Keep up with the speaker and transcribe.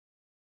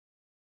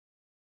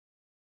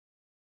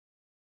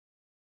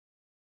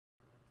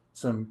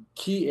some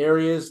key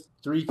areas,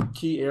 3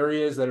 key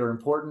areas that are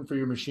important for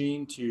your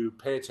machine to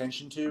pay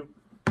attention to.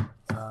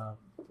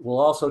 We'll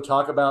also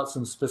talk about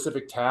some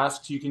specific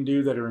tasks you can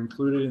do that are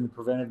included in the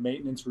preventive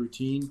maintenance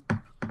routine.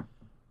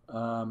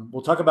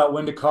 We'll talk about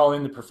when to call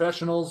in the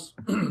professionals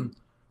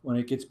when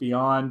it gets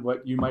beyond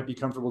what you might be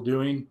comfortable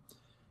doing.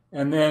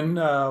 And then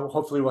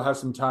hopefully we'll have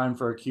some time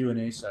for a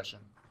Q&A session.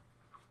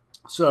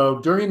 So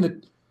during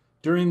the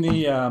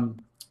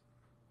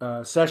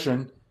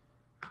session,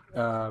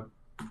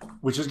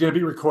 which is going to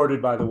be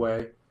recorded, by the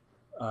way,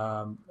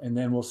 and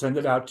then we'll send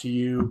it out to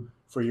you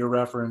for your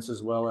reference,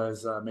 as well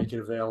as make it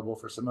available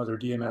for some other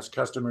DMS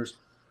customers.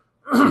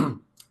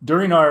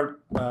 During our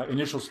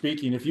initial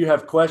speaking, if you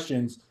have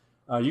questions,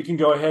 you can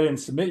go ahead and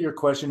submit your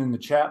question in the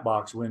chat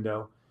box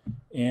window,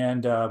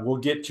 and we'll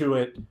get to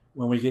it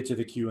when we get to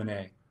the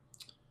Q&A.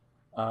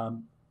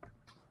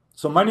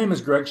 So my name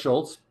is Greg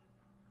Schultz.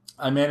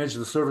 I manage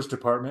the service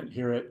department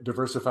here at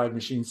Diversified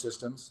Machine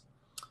Systems.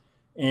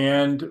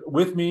 And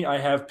with me, I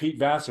have Pete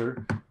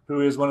Vassar,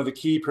 who is one of the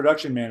key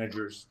production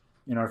managers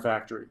in our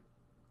factory.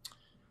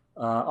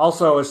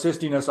 Also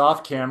assisting us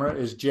off camera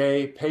is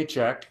Jay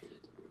Pechek,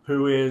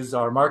 who is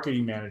our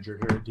marketing manager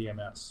here at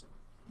DMS.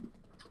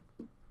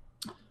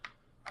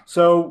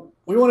 So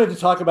we wanted to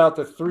talk about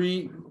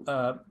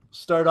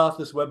start off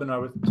this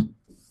webinar with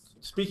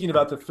speaking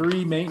about the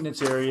 3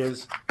 maintenance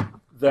areas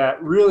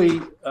that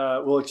really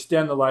will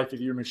extend the life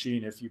of your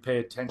machine if you pay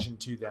attention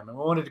to them. And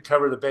we wanted to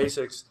cover the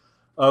basics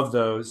of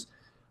those.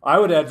 I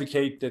would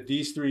advocate that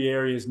these 3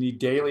 areas need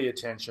daily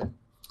attention.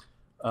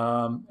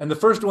 And the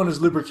first one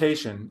is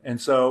lubrication. And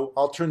so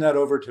I'll turn that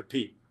over to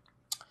Pete.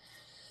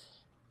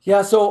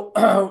 Yeah, so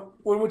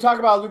when we talk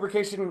about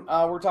lubrication,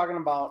 we're talking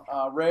about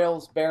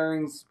rails,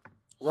 bearings,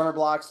 runner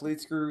blocks, lead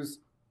screws,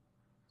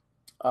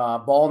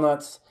 ball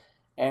nuts,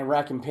 and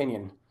rack and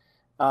pinion.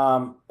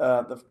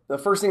 The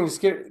first thing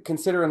to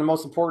consider and the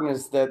most important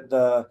is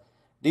that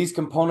these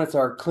components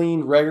are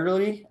cleaned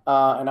regularly,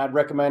 and I'd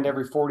recommend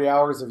every 40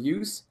 hours of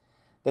use,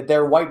 that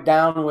they're wiped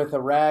down with a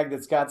rag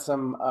that's got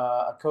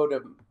a coat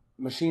of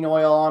machine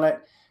oil on it,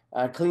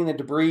 clean the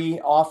debris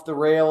off the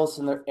rails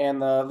and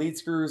the lead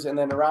screws, and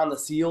then around the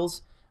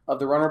seals of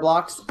the runner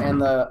blocks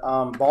and the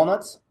ball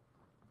nuts.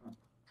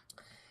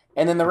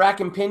 And then the rack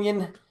and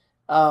pinion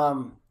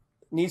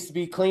needs to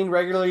be cleaned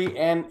regularly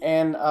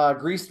and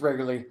greased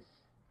regularly.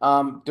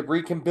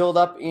 Debris can build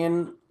up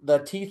in the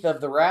teeth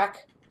of the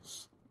rack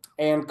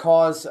and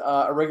cause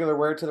irregular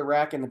wear to the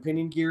rack and the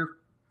pinion gear.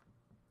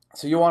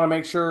 So you want to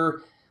make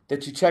sure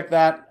that you check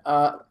that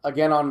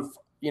again on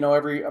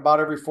about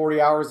every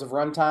 40 hours of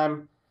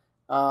runtime,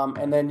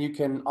 and then you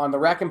can, on the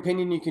rack and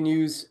pinion, you can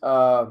use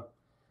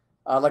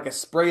like a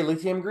spray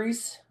lithium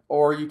grease,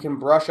 or you can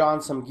brush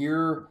on some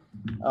gear,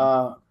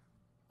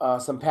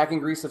 some packing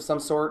grease of some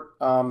sort.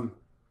 And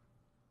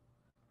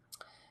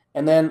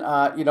then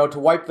to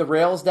wipe the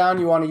rails down,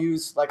 you want to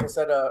use, like I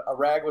said, a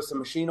rag with some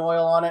machine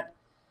oil on it.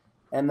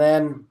 And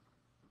then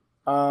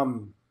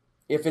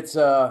if it's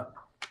a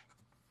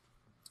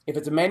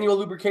manual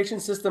lubrication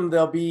system,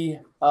 there'll be,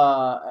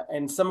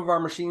 and some of our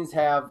machines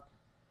have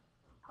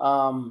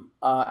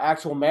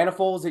actual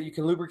manifolds that you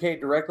can lubricate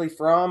directly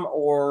from,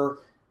 or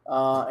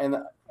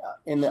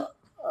in the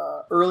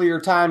earlier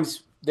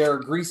times, there are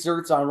grease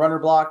zerts on runner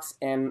blocks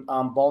and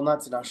ball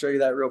nuts, and I'll show you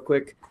that real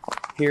quick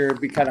here. It'd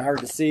be kind of hard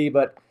to see,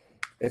 but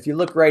if you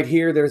look right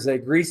here, there's a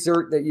grease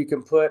zert that you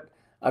can put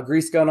a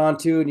grease gun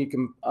onto, and you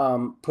can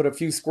put a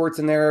few squirts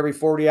in there every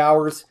 40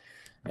 hours.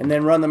 And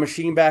then run the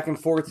machine back and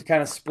forth to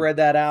kind of spread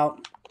that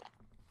out.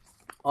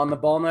 On the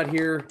ball nut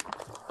here,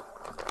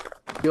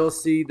 you'll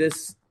see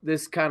this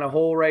kind of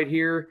hole right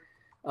here.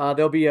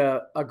 There'll be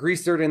a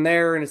grease zert in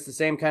there, and it's the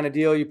same kind of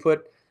deal. You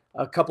put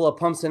a couple of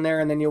pumps in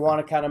there, and then you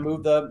want to kind of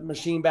move the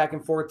machine back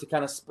and forth to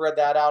kind of spread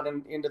that out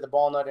into the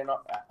ball nut and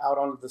out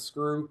onto the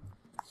screw.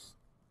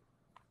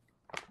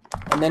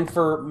 And then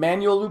for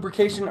manual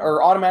lubrication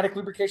or automatic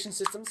lubrication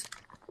systems,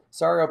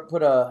 sorry, I'll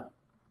put a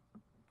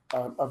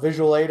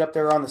visual aid up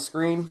there on the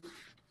screen.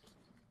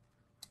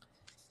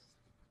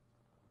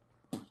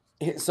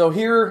 So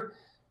here,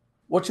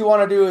 what you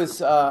want to do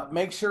is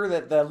make sure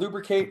that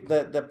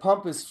the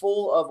pump is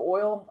full of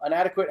oil,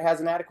 has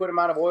an adequate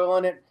amount of oil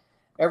in it.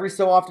 Every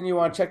so often you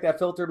want to check that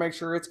filter, make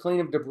sure it's clean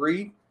of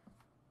debris.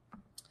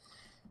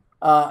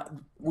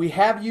 We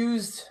have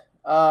used,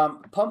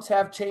 pumps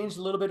have changed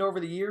a little bit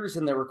over the years,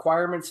 and the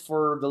requirements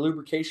for the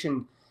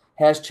lubrication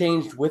has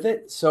changed with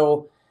it.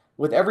 So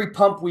with every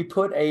pump, we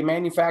put a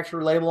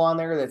manufacturer label on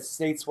there that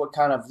states what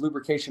kind of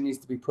lubrication needs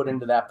to be put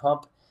into that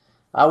pump.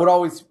 I would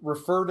always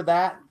refer to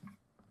that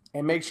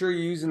and make sure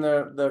you're using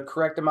the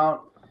correct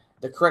amount,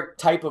 the correct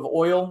type of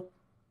oil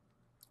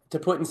to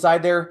put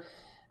inside there.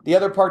 The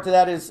other part to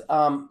that is,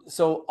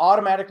 so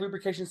automatic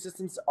lubrication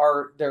systems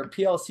they're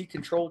PLC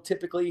controlled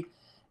typically,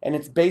 and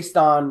it's based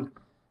on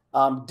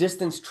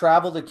distance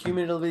traveled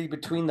accumulatively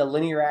between the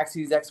linear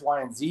axes X,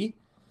 Y, and Z.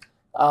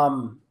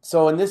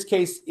 So in this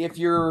case, if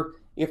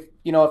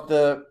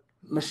the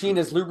machine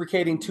is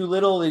lubricating too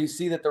little, you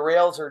see that the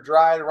rails are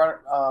dry,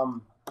 the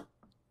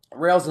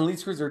rails and lead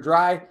screws are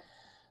dry,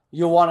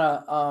 You'll want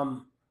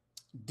to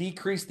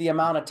decrease the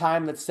amount of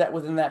time that's set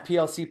within that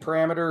PLC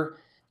parameter,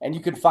 and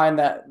you can find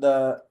that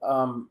the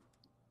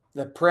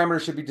parameter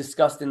should be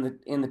discussed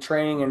in the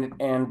training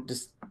and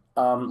just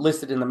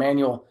listed in the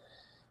manual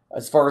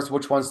as far as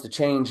which ones to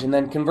change. And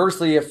then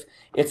conversely, if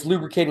it's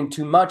lubricating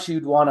too much,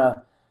 you'd want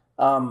to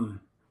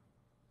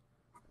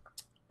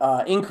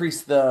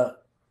increase the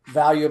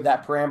value of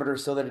that parameter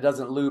so that it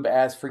doesn't lube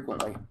as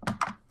frequently.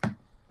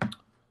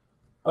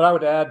 What I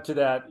would add to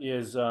that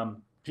is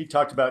Pete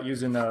talked about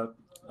using a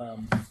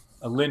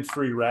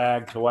lint-free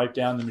rag to wipe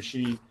down the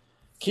machine.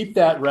 Keep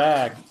that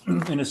rag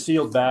in a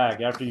sealed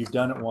bag after you've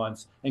done it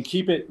once, and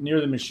keep it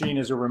near the machine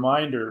as a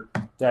reminder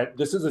that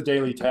this is a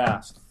daily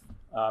task.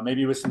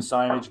 Maybe with some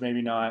signage,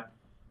 maybe not.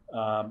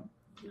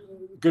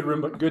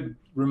 Good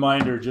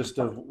reminder just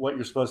of what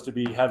you're supposed to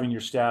be having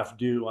your staff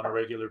do on a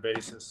regular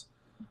basis.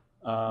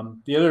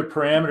 The other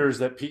parameters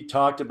that Pete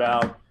talked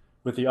about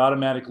with the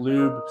automatic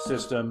lube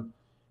system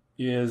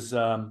is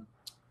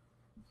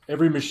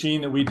every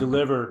machine that we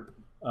deliver,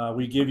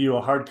 we give you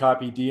a hard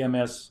copy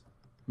DMS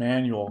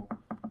manual,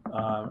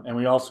 and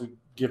we also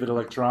give it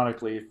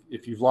electronically.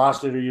 If you've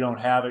lost it or you don't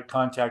have it,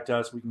 contact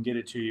us. We can get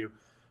it to you.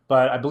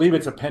 But I believe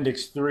it's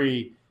Appendix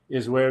 3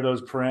 is where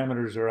those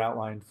parameters are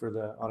outlined for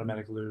the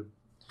automatic lube.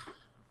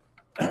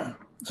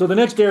 So the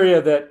next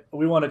area that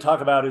we want to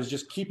talk about is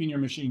just keeping your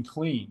machine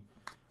clean.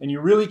 And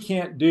you really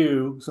can't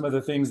do some of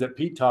the things that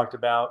Pete talked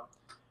about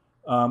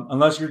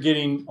unless you're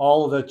getting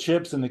all of the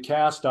chips and the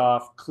cast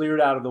off cleared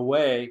out of the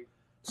way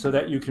so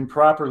that you can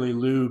properly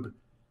lube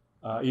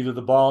either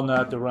the ball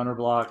nut, the runner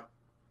block,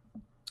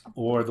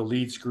 or the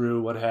lead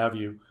screw, what have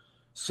you.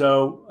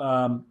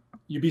 So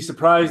you'd be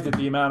surprised at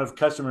the amount of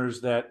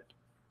customers that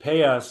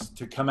pay us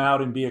to come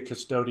out and be a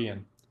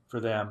custodian for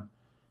them,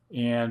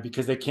 and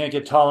because they can't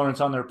get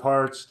tolerance on their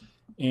parts,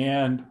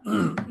 and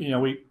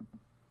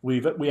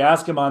we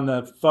ask them on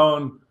the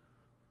phone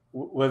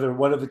what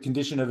are the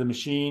condition of the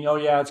machine. Oh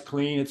yeah, it's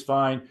clean, it's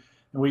fine.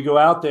 And we go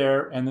out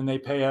there, and then they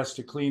pay us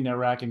to clean their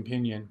rack and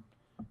pinion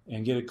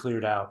and get it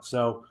cleared out.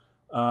 So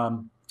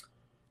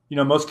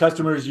most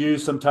customers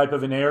use some type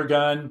of an air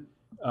gun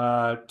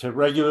to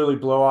regularly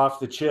blow off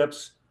the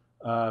chips.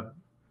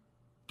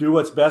 Do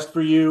what's best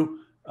for you.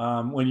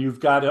 When you've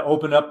got to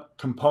open up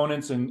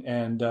components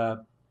and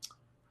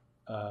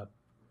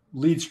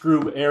lead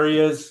screw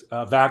areas,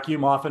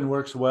 vacuum often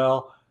works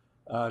well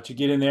to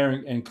get in there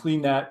and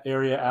clean that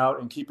area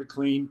out and keep it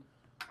clean.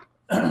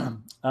 I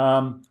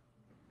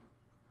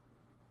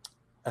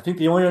think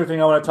the only other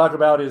thing I want to talk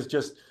about is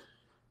just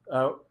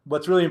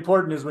what's really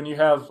important is when you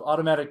have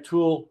automatic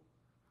tool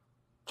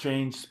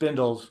change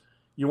spindles,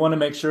 you want to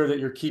make sure that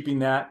you're keeping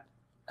that,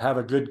 have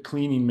a good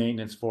cleaning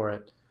maintenance for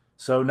it.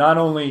 So not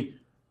only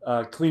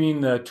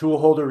cleaning the tool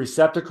holder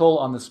receptacle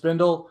on the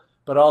spindle,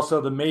 but also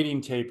the mating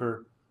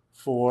taper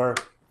for,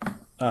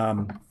 as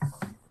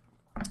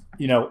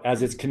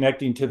it's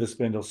connecting to the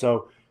spindle.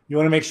 So you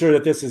want to make sure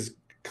that this is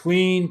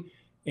clean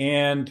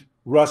and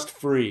rust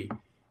free.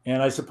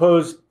 And I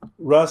suppose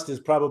rust is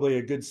probably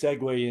a good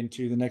segue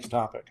into the next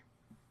topic.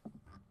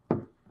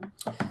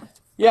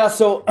 Yeah,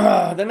 so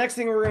the next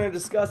thing we're going to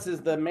discuss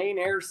is the main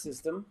air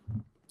system.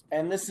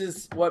 And this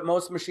is what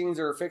most machines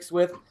are fixed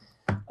with.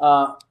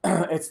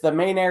 It's the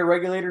main air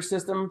regulator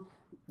system.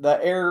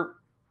 The air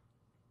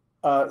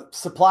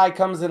supply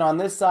comes in on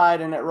this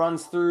side and it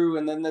runs through,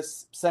 and then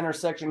this center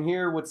section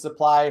here would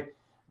supply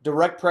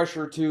direct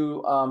pressure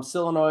to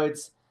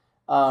solenoids,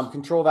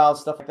 control valves,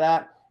 stuff like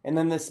that. And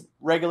then this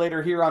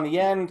regulator here on the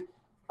end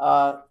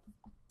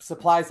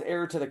supplies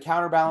air to the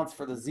counterbalance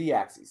for the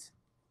Z-axis.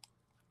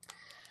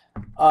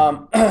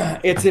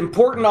 It's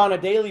important on a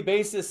daily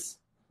basis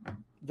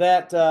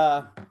that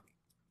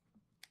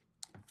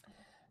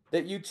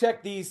that you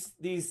check these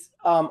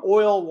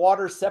oil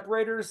water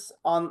separators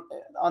on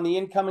the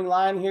incoming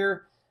line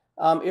here.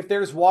 If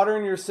there's water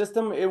in your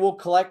system, it will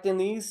collect in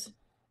these.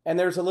 And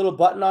there's a little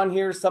button on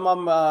here. Some of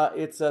them,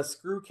 it's a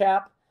screw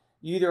cap.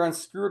 You either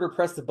unscrew it or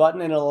press the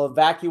button, and it'll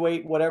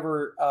evacuate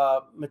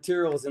whatever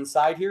material is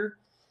inside here.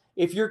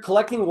 If you're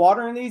collecting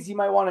water in these, you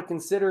might want to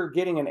consider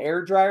getting an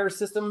air dryer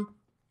system,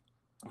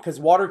 because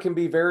water can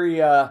be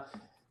very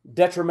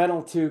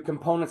detrimental to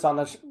components on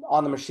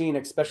the machine,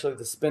 especially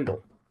the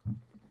spindle.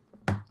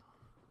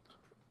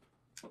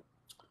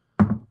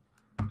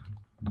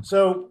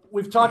 So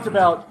we've talked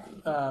about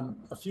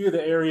a few of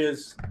the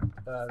areas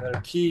that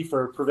are key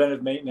for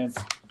preventive maintenance,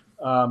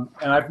 and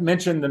I've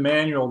mentioned the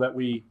manual that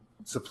we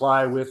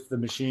supply with the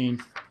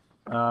machine.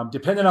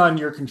 Depending on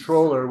your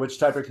controller, which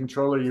type of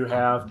controller you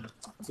have,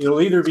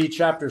 it'll either be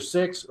Chapter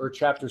 6 or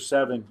Chapter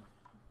 7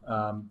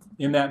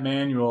 in that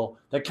manual.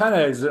 That kind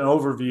of is an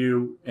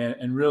overview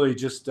and really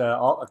just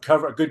a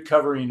good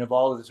covering of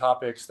all of the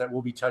topics that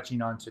we'll be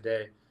touching on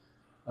today.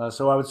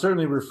 So I would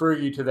certainly refer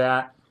you to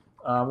that.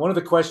 One of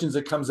the questions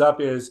that comes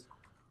up is,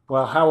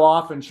 well, how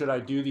often should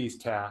I do these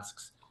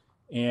tasks?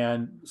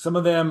 And some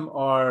of them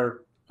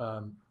are,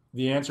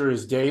 the answer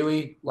is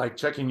daily, like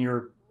checking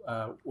your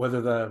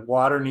whether the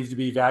water needs to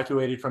be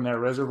evacuated from that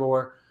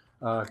reservoir,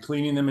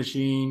 cleaning the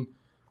machine,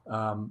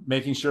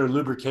 making sure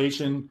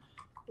lubrication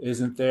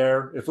isn't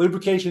there, if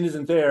lubrication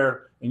isn't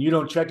there and you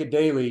don't check it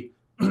daily,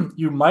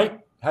 you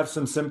might have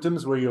some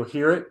symptoms where you'll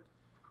hear it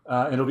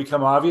and it'll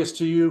become obvious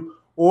to you,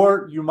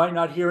 or you might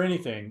not hear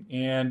anything.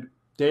 And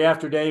day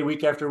after day,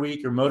 week after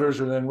week, your motors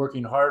are then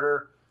working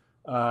harder.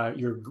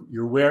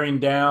 You're wearing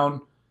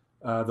down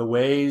the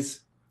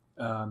ways,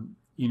 in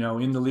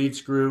the lead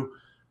screw.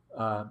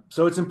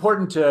 So it's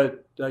important to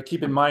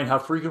keep in mind how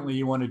frequently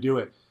you want to do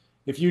it.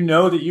 If you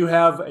know that you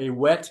have a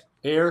wet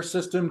air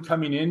system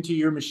coming into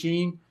your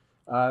machine,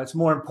 it's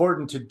more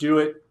important to do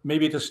it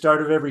maybe at the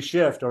start of every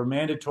shift, or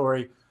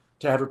mandatory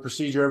to have a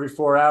procedure every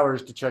 4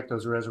 hours to check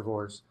those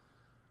reservoirs.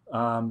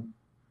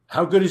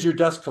 How good is your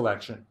dust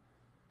collection?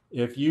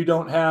 If you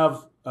don't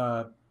have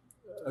a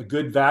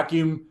good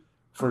vacuum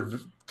for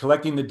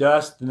collecting the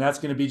dust, then that's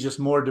going to be just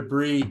more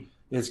debris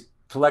is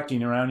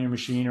collecting around your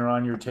machine or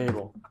on your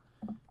table.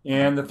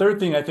 And the third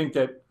thing I think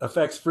that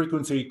affects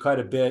frequency quite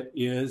a bit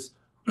is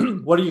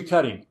what are you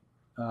cutting?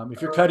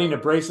 If you're cutting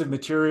abrasive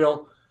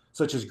material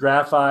such as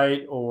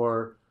graphite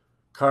or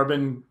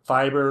carbon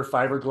fiber,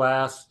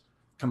 fiberglass,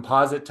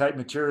 composite type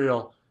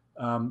material,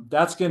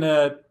 that's going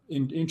to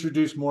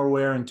introduce more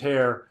wear and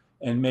tear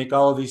and make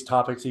all of these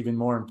topics even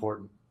more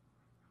important.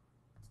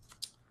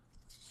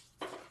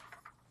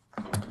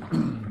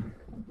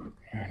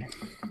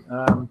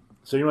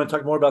 So you want to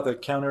talk more about the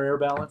counter air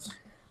balance?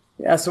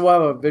 Yeah, so we'll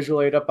have a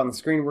visual aid up on the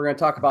screen. We're going to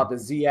talk about the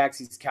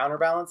Z-axis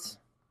counterbalance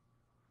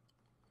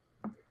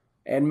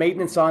and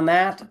maintenance on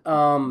that.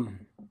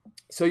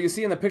 So you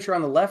see in the picture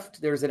on the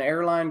left, there's an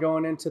air line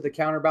going into the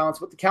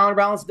counterbalance. What the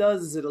counterbalance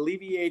does is it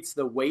alleviates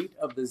the weight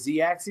of the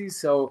Z-axis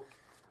so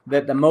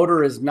that the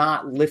motor is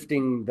not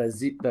lifting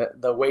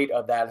the weight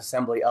of that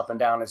assembly up and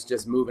down. It's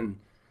just moving.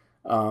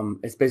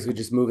 It's basically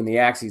just moving the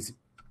axes.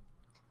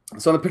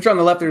 So in the picture on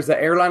the left, there's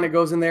the air line that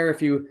goes in there.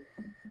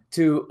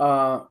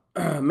 To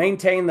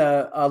maintain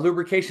the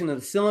lubrication of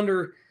the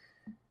cylinder,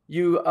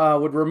 you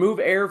would remove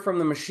air from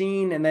the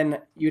machine, and then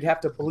you'd have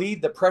to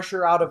bleed the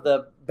pressure out of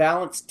the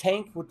balance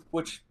tank,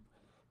 which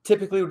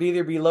typically would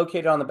either be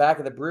located on the back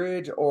of the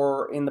bridge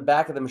or in the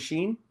back of the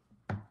machine.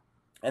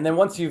 And then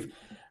once you've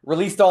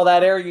released all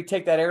that air, you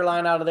take that air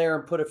line out of there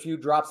and put a few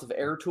drops of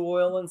air tool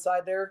oil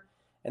inside there,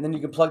 and then you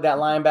can plug that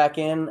line back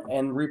in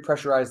and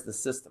repressurize the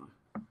system.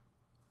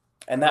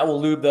 And that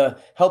will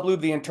help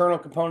lube the internal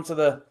components of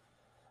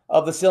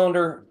the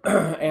cylinder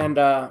and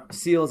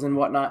seals and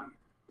whatnot.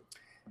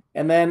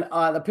 And then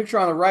the picture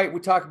on the right, we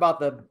talk about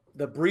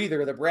the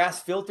breather, the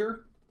brass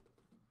filter.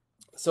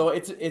 So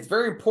it's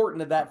very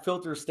important that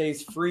filter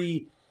stays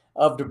free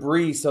of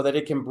debris so that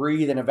it can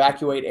breathe and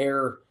evacuate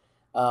air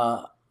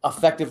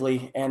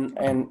effectively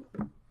and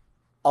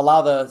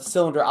allow the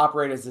cylinder to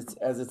operate as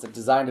it's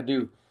designed to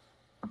do.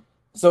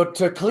 So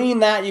to clean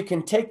that, you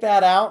can take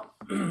that out,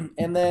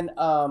 and then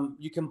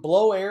you can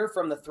blow air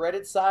from the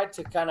threaded side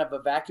to kind of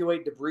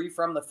evacuate debris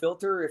from the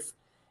filter.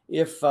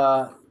 If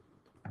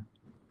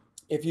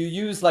you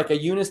use like a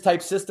Unis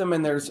type system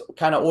and there's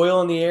kind of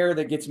oil in the air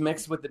that gets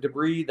mixed with the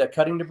debris, the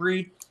cutting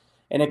debris,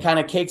 and it kind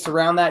of cakes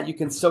around that, you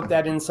can soak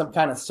that in some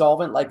kind of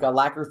solvent like a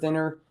lacquer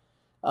thinner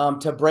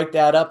to break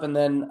that up, and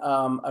then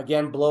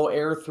again blow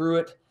air through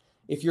it.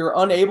 If you're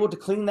unable to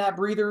clean that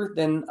breather,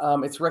 then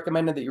it's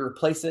recommended that you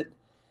replace it.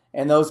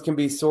 And those can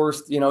be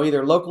sourced,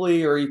 either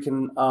locally, or you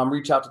can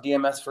reach out to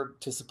DMS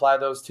to supply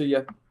those to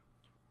you.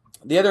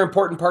 The other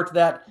important part to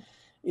that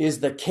is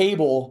the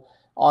cable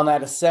on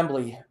that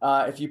assembly.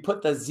 If you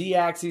put the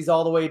Z-axis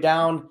all the way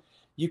down,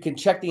 you can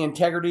check the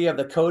integrity of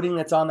the coating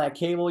that's on that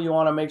cable. You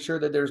want to make sure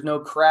that there's no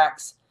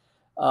cracks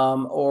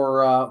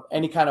or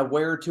any kind of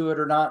wear to it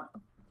or not.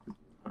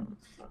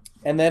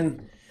 And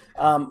then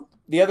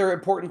the other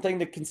important thing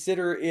to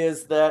consider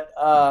is that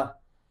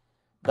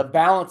the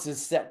balance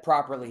is set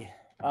properly.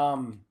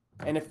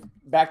 And if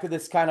back to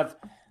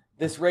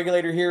this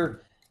regulator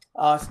here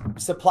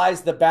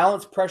supplies the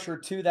balance pressure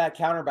to that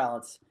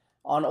counterbalance.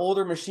 On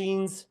older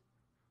machines,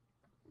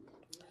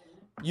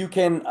 you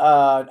can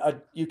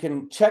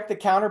check the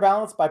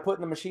counterbalance by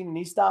putting the machine in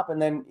e-stop,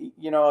 and then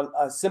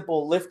a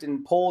simple lift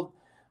and pull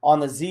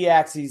on the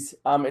Z-axis.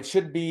 It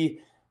should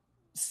be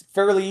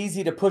fairly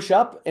easy to push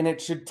up, and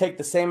it should take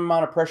the same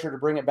amount of pressure to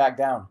bring it back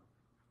down.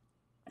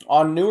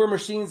 On newer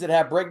machines that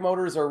have brake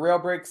motors or rail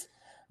brakes,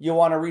 you'll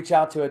want to reach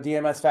out to a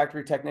DMS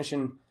factory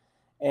technician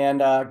and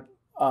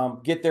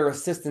get their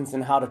assistance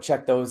in how to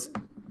check those,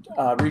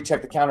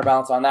 recheck the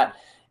counterbalance on that.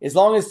 As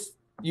long as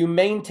you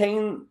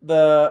maintain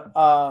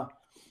the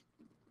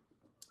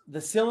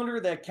cylinder,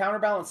 the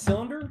counterbalance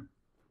cylinder,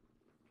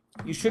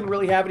 you shouldn't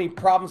really have any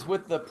problems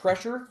with the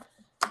pressure,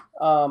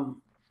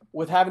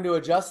 with having to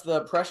adjust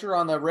the pressure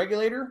on the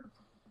regulator.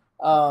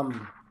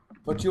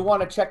 But you'll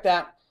want to check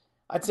that.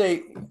 I'd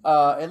say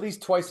at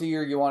least twice a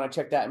year you want to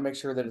check that and make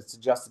sure that it's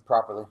adjusted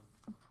properly.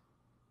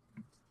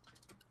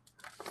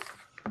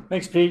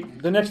 Thanks,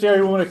 Pete. The next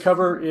area we want to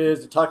cover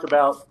is to talk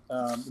about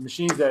the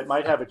machines that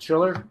might have a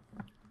chiller.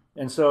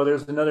 And so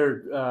there's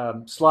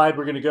another slide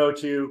we're going to go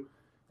to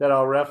that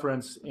I'll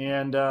reference.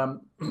 And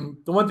the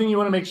one thing you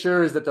want to make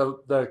sure is that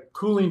the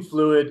cooling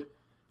fluid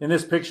in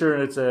this picture,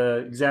 it's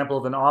an example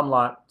of an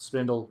omlot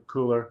spindle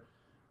cooler.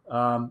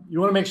 You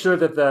want to make sure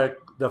that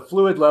the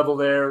fluid level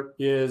there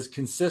is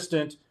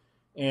consistent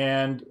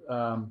and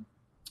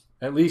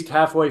at least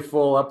halfway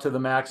full up to the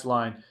max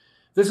line.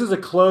 This is a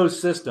closed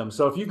system,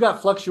 so if you've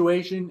got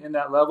fluctuation in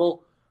that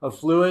level of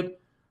fluid,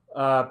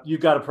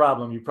 you've got a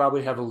problem. You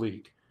probably have a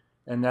leak,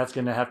 and that's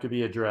going to have to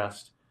be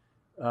addressed.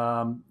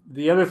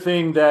 The other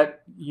thing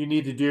that you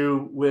need to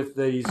do with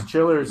these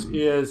chillers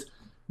is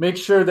make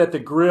sure that the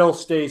grill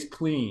stays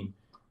clean.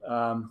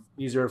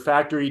 These are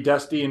factory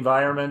dusty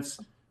environments.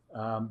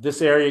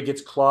 This area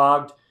gets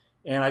clogged,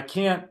 and I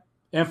can't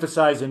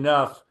emphasize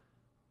enough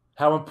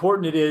how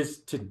important it is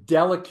to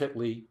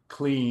delicately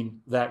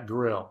clean that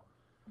grill.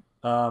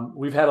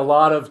 We've had a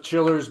lot of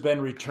chillers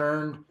been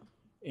returned,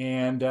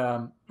 and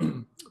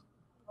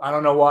I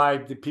don't know why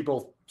the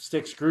people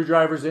stick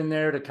screwdrivers in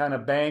there to kind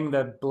of bang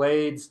the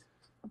blades.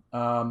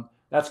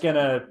 That's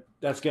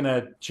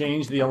gonna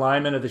change the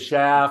alignment of the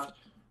shaft.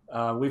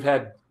 We've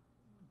had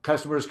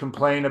customers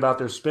complain about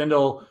their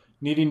spindle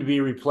needing to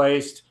be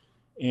replaced,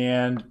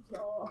 and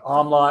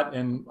Omlot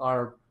and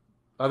our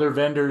other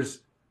vendors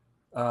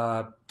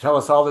tell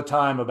us all the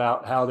time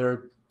about how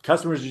their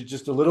customers are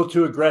just a little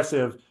too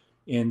aggressive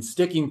in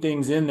sticking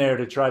things in there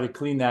to try to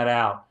clean that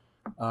out.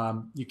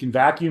 You can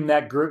vacuum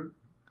that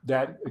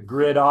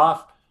grid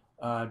off.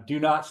 Do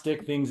not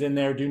stick things in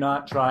there. Do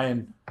not try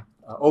and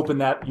open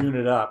that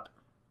unit up.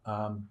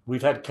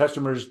 We've had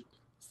customers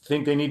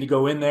think they need to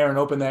go in there and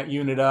open that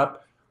unit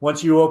up.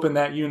 Once you open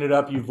that unit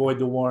up, you void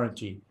the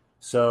warranty.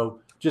 So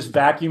just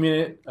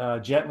vacuuming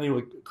it gently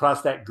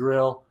across that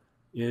grill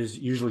is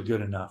usually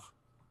good enough.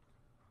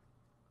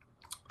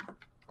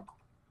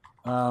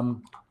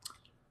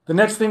 The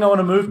next thing I want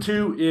to move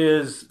to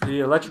is the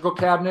electrical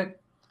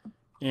cabinet.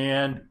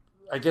 And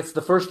I guess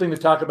the first thing to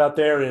talk about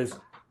there is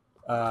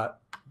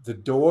the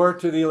door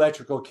to the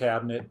electrical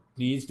cabinet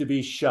needs to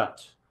be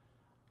shut.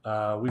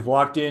 We've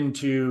walked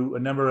into a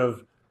number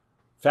of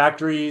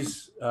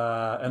factories,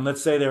 and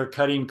let's say they're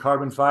cutting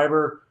carbon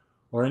fiber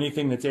or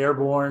anything that's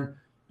airborne,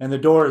 and the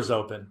door is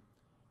open.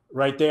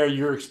 Right there,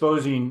 you're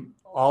exposing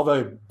all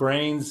the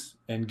brains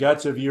and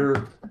guts of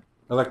your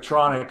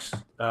electronics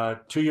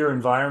to your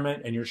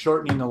environment, and you're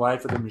shortening the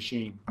life of the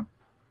machine.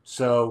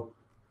 So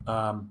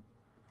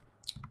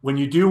when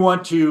you do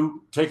want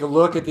to take a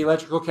look at the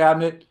electrical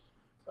cabinet,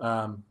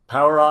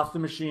 power off the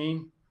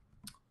machine.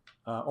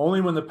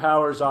 Only when the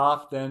power is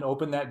off, then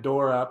open that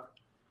door up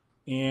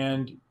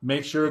and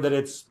make sure that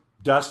it's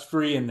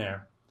dust-free in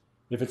there.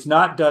 If it's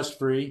not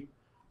dust-free,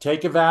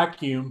 take a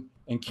vacuum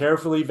and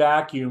carefully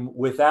vacuum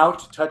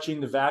without touching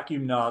the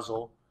vacuum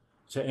nozzle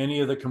to any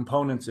of the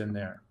components in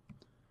there.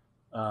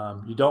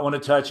 You don't want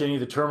to touch any of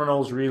the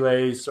terminals,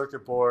 relays,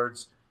 circuit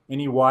boards,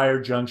 any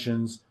wire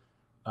junctions.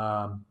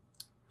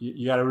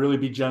 You got to really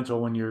be gentle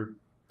when you're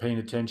paying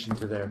attention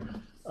to there.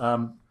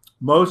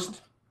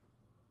 Most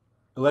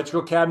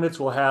electrical cabinets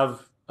will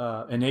have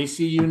an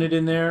AC unit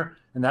in there,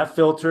 and that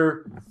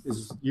filter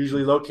is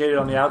usually located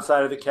on the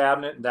outside of the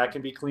cabinet, and that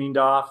can be cleaned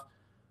off.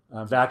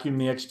 Vacuum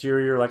the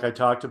exterior like I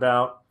talked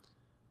about.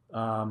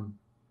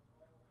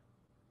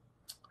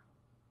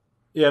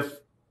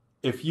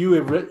 If you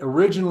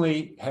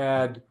originally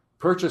had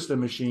purchased a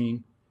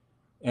machine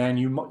and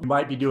you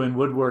might be doing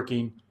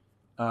woodworking,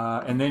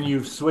 and then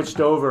you've switched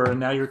over and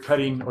now you're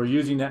cutting or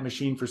using that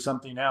machine for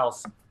something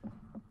else,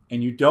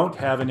 and you don't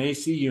have an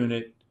AC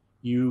unit,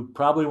 you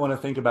probably want to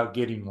think about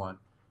getting one.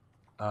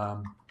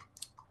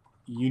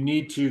 You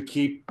need to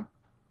keep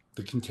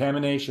the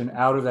contamination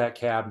out of that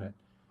cabinet,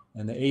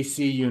 and the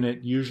AC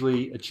unit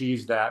usually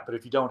achieves that. But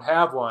if you don't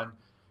have one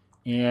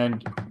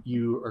and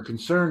you are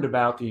concerned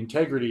about the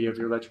integrity of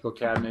your electrical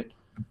cabinet,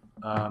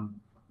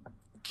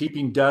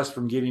 keeping dust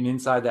from getting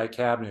inside that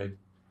cabinet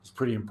is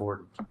pretty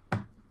important.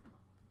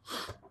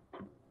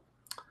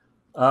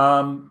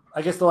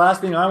 I guess the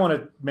last thing I want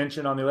to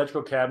mention on the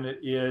electrical cabinet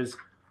is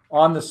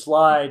on the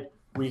slide,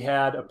 we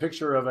had a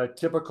picture of a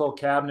typical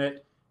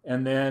cabinet,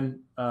 and then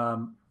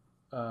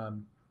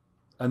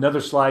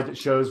another slide that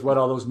shows what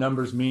all those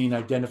numbers mean,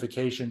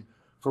 identification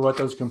for what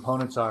those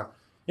components are.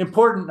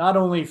 Important not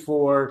only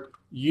for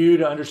you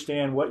to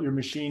understand what your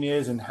machine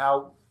is and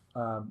how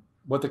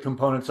what the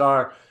components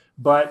are,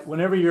 but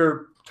whenever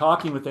you're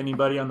talking with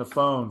anybody on the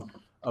phone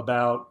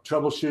about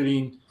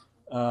troubleshooting,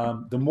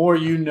 the more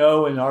you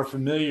know and are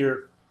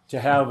familiar to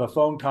have a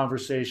phone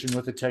conversation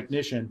with a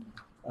technician,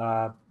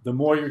 the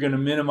more you're going to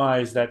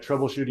minimize that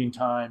troubleshooting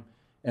time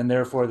and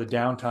therefore the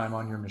downtime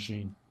on your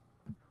machine.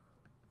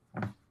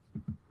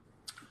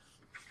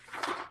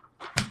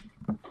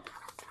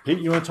 Pete,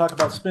 you want to talk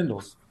about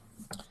spindles?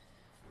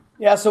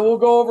 Yeah, so we'll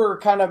go over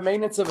kind of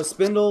maintenance of a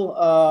spindle.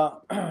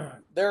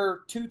 There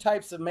are two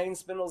types of main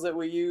spindles that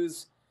we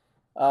use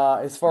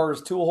as far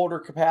as tool holder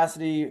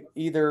capacity,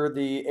 either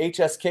the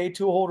HSK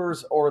tool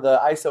holders or the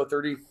ISO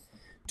 30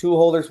 tool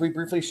holders. We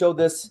briefly showed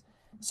this.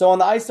 So on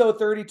the ISO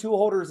 30 tool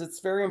holders, it's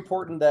very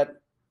important that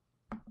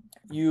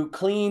you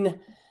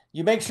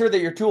make sure that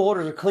your tool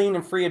holders are clean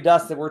and free of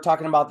dust. That we're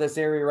talking about this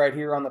area right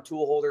here on the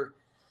tool holder.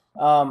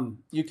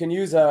 You can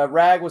use a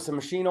rag with some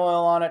machine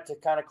oil on it to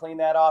kind of clean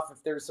that off.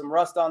 If there's some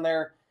rust on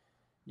there,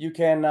 you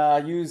can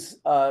use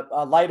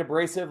a light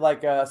abrasive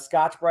like a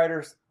Scotch-Brite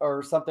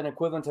or something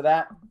equivalent to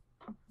that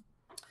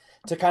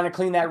to kind of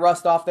clean that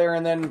rust off there,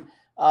 and then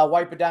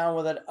wipe it down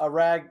with a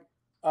rag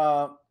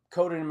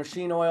coated in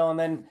machine oil. And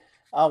then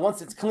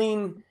once it's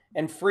clean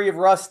and free of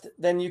rust,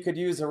 then you could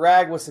use a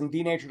rag with some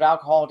denatured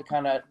alcohol to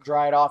kind of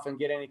dry it off and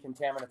get any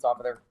contaminants off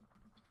of there.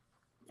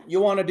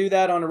 You'll want to do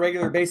that on a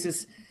regular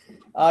basis.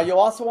 You'll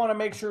also want to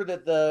make sure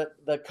that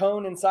the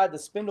cone inside the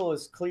spindle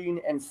is clean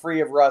and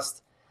free of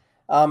rust.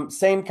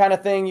 Same kind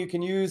of thing. You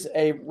can use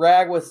a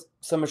rag with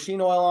some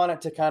machine oil on it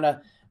to kind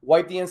of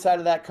wipe the inside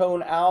of that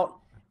cone out,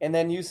 and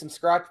then use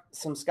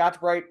some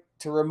Scotch-Brite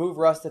to remove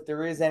rust if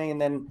there is any,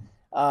 and then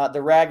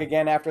the rag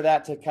again after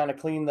that to kind of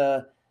clean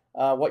the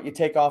what you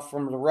take off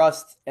from the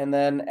rust. And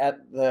then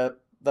at the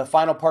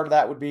final part of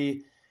that would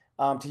be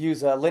to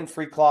use a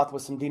lint-free cloth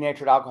with some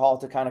denatured alcohol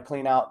to kind of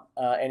clean out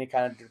any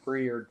kind of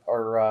debris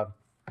or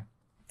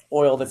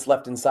oil that's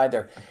left inside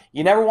there.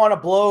 You never want to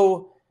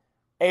blow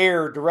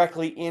air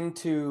directly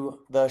into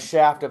the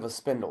shaft of a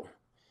spindle.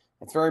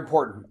 It's very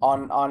important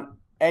on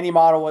any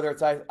model, whether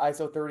it's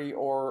ISO 30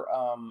 or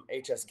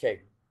HSK.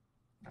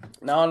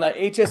 Now on the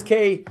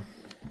HSK,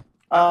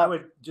 I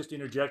would just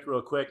interject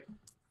real quick.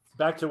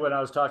 Back to what I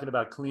was talking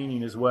about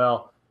cleaning as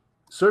well.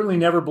 Certainly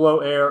never blow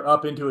air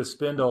up into a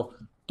spindle.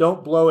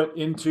 Don't blow it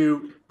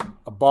into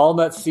a ball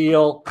nut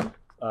seal,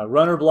 a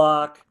runner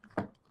block,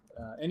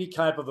 any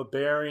type of a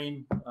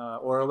bearing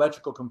or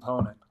electrical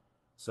component.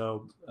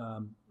 So,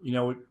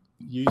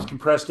 use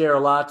compressed air a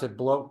lot to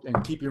blow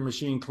and keep your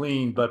machine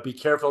clean, but be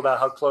careful about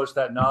how close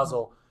that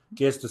nozzle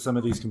gets to some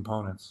of these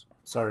components.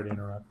 Sorry to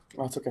interrupt.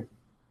 Oh, it's okay.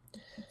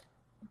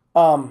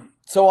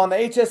 So on the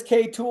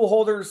HSK tool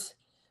holders,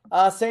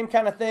 same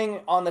kind of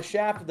thing. On the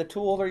shaft of the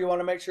tool holder, you want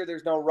to make sure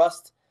there's no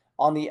rust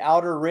on the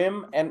outer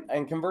rim,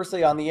 and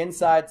conversely on the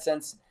inside,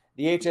 since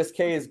the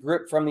HSK is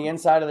gripped from the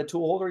inside of the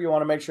tool holder, you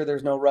want to make sure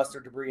there's no rust or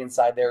debris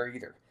inside there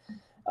either.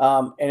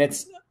 And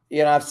it's,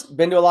 I've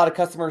been to a lot of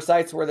customer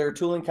sites where their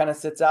tooling kind of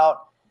sits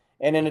out,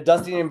 and in a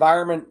dusty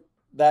environment,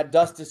 that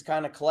dust just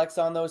kind of collects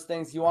on those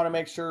things. You want to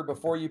make sure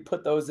before you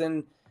put those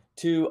in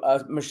to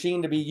a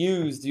machine to be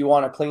used, you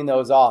want to clean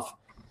those off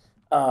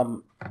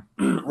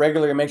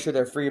regularly and make sure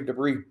they're free of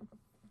debris.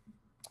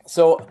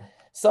 So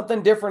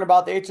something different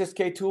about the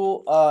HSK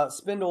tool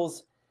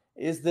spindles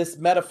is this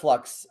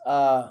Metaflux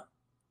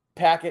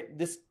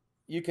packet.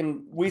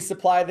 We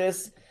supply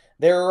this.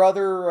 There are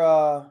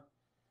other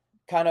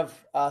kind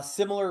of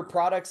similar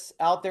products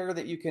out there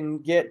that you can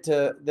get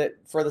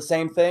for the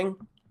same thing.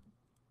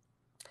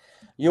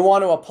 You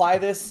want to apply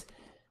this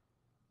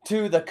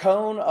to the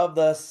cone of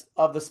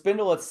the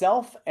spindle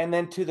itself, and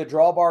then to the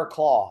drawbar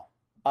claw.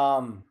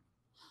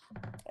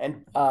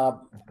 And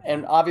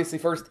obviously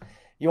first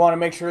you want to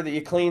make sure that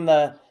you clean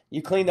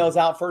those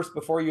out first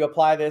before you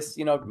apply this.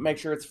 Make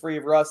sure it's free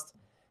of rust.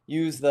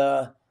 Use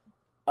the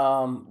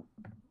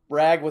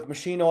rag with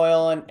machine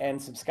oil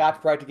and some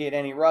Scotch-Brite to get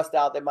any rust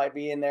out that might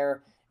be in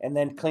there, and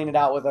then clean it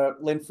out with a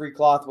lint-free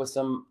cloth with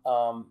some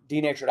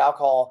denatured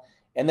alcohol,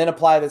 and then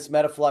apply this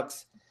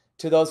Metaflux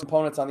to those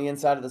components on the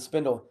inside of the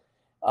spindle.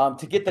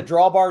 To get the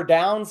drawbar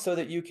down so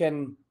that you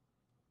can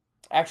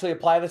actually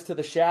apply this to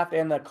the shaft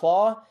and the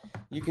claw,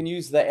 you can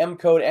use the M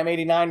code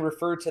M89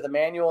 referred to the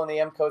manual in the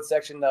M code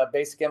section, the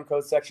basic M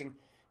code section.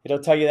 It'll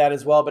tell you that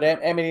as well. But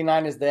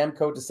M89 is the M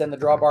code to send the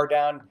drawbar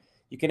down.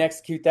 You can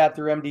execute that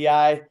through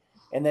MDI,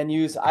 and then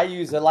I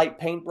use a light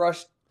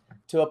paintbrush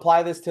to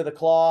apply this to the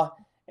claw,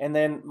 and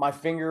then my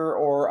finger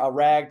or a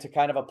rag to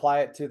kind of apply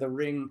it to the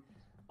ring,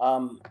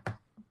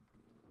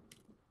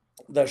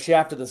 the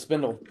shaft of the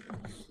spindle.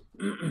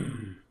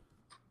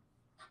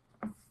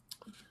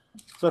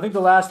 So I think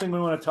the last thing we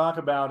want to talk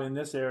about in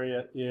this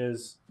area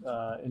is,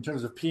 in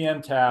terms of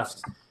PM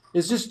tasks,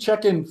 is just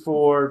checking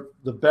for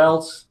the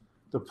belts,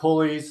 the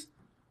pulleys,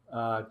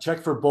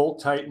 check for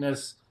bolt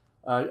tightness,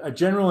 a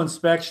general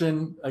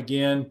inspection.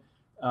 Again,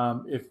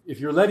 if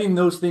you're letting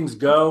those things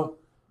go,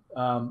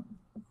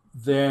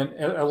 then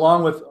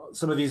along with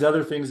some of these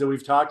other things that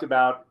we've talked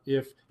about,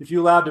 if you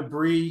allow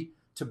debris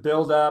to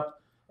build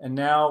up, and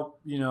now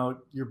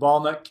your ball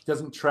nut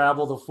doesn't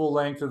travel the full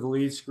length of the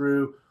lead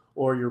screw,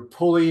 or your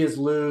pulley is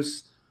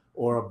loose,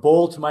 or a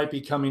bolt might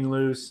be coming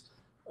loose,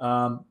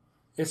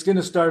 it's going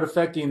to start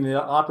affecting the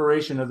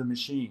operation of the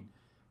machine.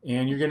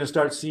 And you're going to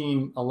start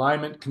seeing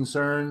alignment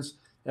concerns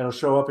that'll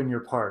show up in your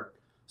part.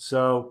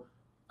 So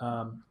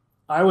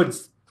I would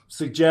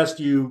suggest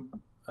you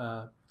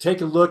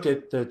take a look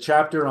at the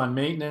chapter on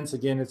maintenance.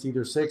 Again, it's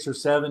either 6 or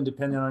 7,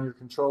 depending on your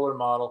controller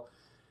model,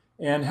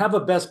 and have a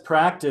best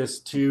practice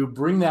to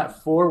bring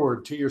that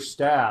forward to your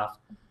staff.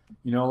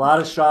 A lot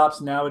of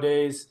shops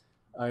nowadays,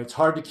 it's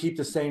hard to keep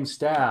the same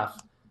staff,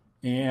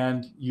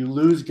 and you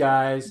lose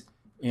guys,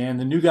 and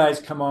the new guys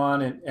come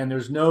on, and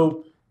there's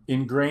no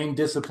ingrained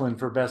discipline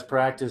for best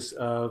practice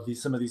of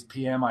some of these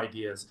PM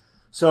ideas.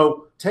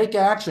 So take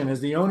action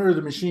as the owner of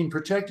the machine,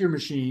 protect your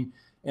machine,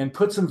 and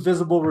put some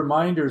visible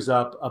reminders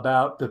up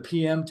about the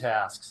PM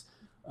tasks.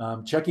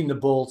 checking the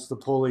bolts, the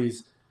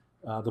pulleys,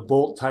 the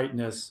bolt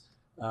tightness,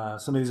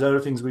 some of these other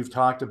things we've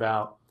talked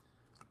about.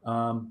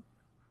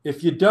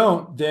 If you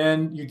don't,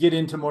 then you get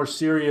into more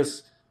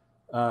serious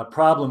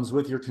problems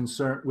with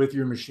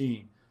your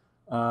machine.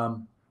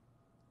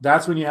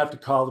 That's when you have to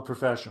call the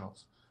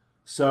professionals.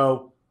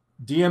 So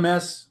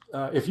DMS,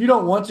 if you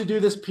don't want to do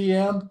this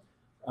PM,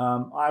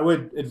 I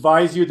would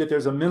advise you that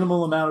there's a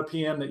minimal amount of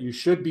PM that you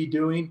should be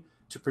doing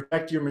to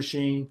protect your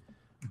machine.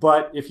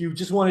 But if you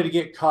just wanted to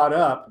get caught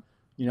up,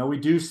 we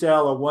do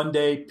sell a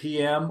 1-day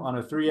PM on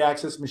a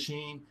 3-axis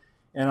machine,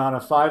 and on a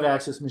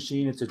 5-axis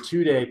machine, it's a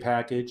 2-day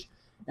package.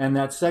 And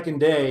that second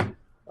day,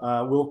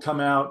 we'll come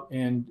out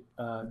and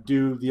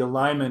do the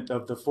alignment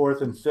of the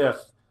 4th and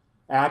 5th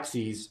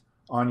axes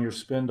on your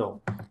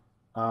spindle.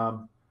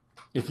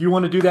 If you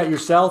want to do that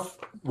yourself,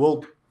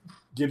 we'll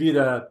give you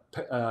the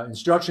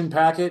instruction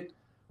packet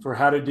for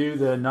how to do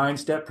the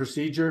 9-step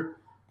procedure.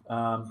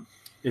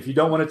 If you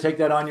don't want to take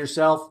that on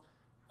yourself,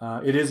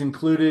 it is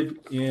included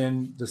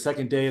in the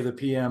second day of the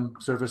PM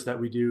service that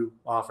we do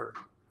offer.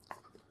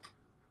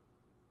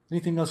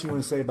 Anything else you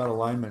want to say about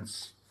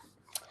alignments?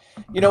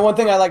 One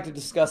thing I like to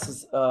discuss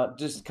is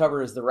just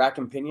cover is the rack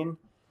and pinion.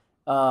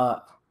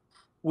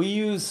 We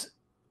use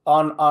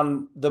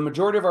on the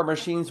majority of our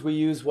machines, we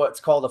use what's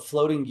called a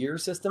floating gear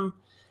system,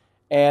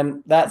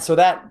 and that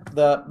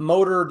the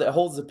motor that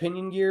holds the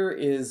pinion gear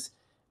is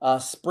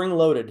spring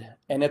loaded,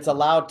 and it's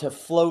allowed to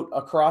float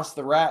across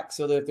the rack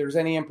so that if there's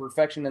any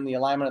imperfection in the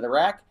alignment of the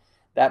rack,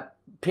 that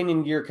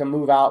pinion gear can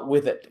move out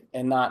with it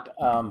and not.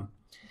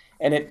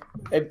 And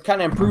it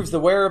kind of improves the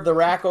wear of the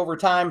rack over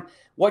time.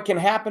 What can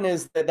happen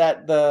is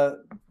that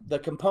the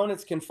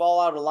components can fall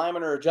out of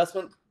alignment or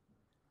adjustment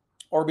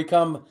or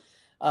become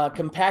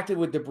compacted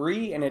with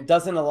debris, and it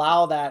doesn't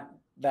allow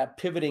that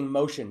pivoting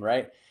motion,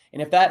 right?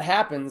 And if that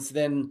happens,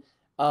 then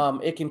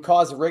it can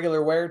cause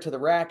irregular wear to the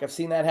rack. I've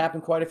seen that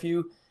happen quite a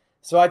few.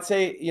 So I'd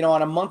say,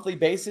 on a monthly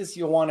basis,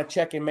 you'll want to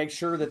check and make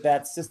sure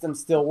that system's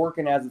still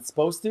working as it's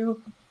supposed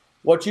to.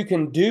 What you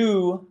can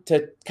do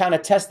to kind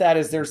of test that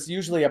is there's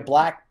usually a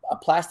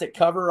plastic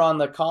cover on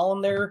the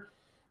column there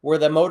where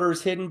the motor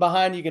is hidden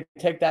behind. You can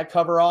take that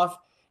cover off,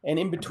 and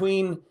in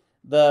between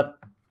the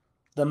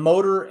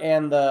motor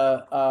and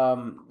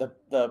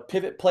the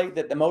pivot plate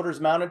that the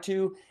motor's mounted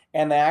to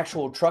and the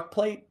actual truck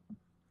plate,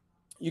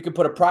 you can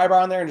put a pry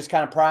bar on there and just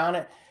kind of pry on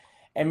it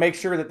and make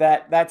sure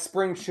that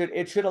spring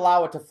should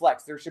allow it to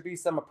flex. There should be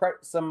some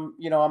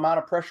amount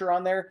of pressure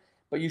on there,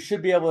 but you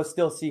should be able to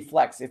still see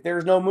flex. If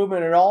there's no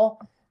movement at all,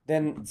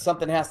 then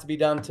something has to be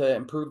done to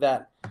improve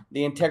the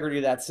integrity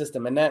of that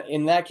system. And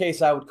in that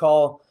case, I would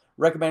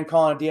recommend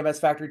calling a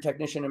DMS factory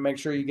technician and make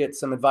sure you get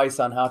some advice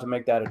on how to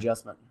make that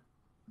adjustment.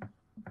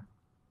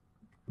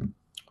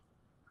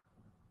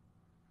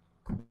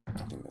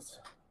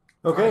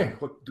 Okay.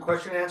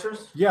 Question and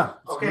answers? Yeah.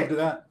 Okay. Let's move to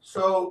that.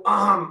 So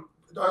I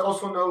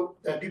also know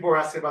that people were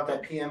asking about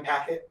that PM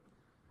packet.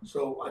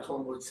 So I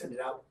told them we'd send it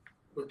out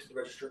to the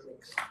registered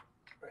links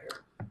right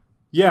here.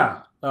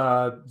 Yeah.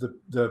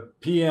 The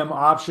PM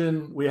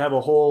option, we have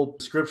a whole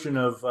description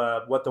of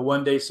what the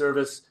 1-day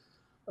service,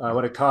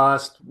 what it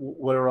costs,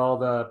 what are all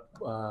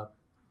the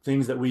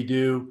things that we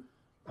do,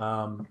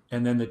 and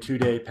then the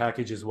 2-day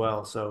package as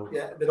well. So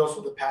yeah, but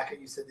also the packet,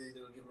 you said they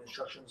would give them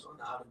instructions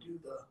on how to do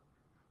the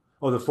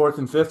 4th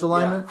and 5th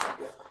alignment.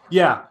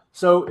 Yeah.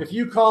 So if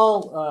you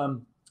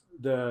call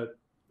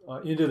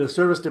into the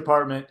service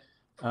department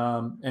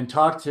and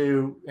talk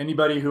to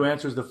anybody who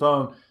answers the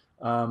phone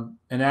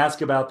and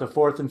ask about the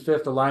 4th and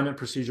 5th alignment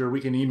procedure,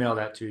 we can email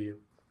that to you.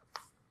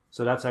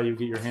 So that's how you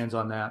get your hands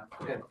on that.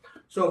 Okay.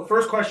 So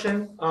first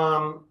question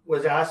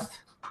was asked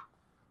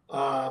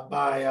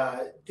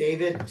by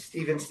David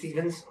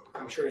Stevens.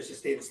 I'm sure it's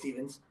just David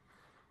Stevens.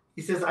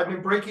 He says, I've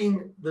been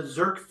breaking the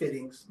Zerk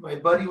fittings. My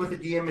buddy with the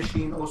DM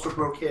machine also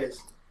broke his.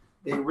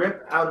 They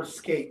rip out of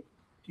skate.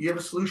 Do you have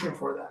a solution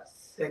for that?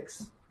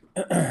 6.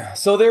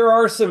 So there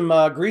are some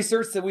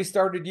greasers that we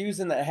started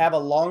using that have a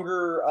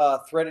longer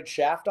threaded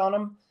shaft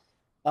on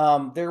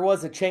them. There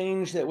was a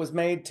change that was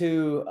made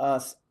to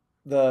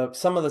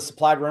some of the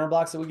supplied runner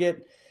blocks that we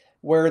get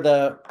where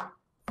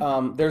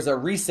there's a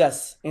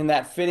recess in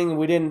that fitting.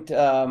 We didn't,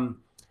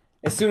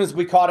 as soon as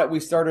we caught it,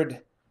 we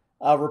started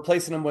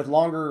replacing them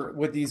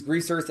with these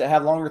greasers that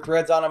have longer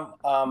threads on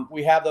them.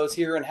 We have those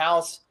here in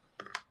house,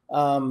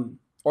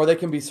 or they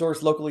can be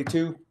sourced locally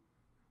too.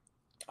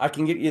 I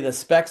can get you the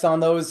specs on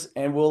those,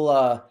 and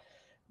we'll,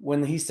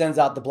 when he sends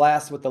out the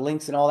blast with the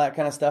links and all that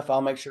kind of stuff,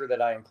 I'll make sure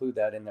that I include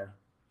that in there.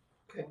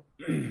 Okay.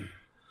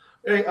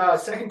 Right,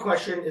 second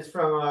question is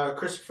from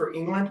Christopher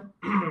England.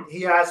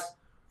 He asked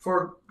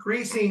for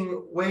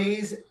greasing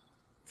ways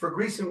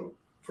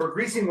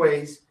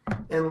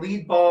and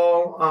lead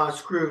ball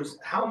screws.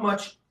 How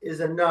much is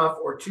enough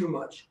or too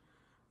much?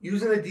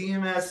 Using the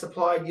DMS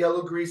supplied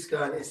yellow grease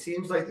gun, it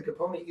seems like the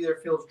component either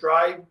feels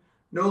dry,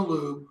 no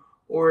lube,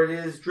 or it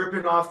is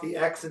dripping off the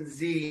X and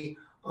Z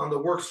on the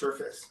work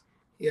surface.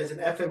 He has an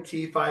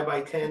FMT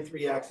 5x10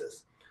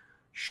 3-axis.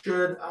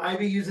 Should I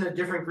be using a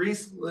different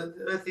grease,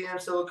 lithium,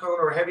 silicone,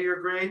 or heavier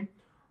grade?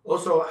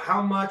 Also,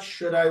 how much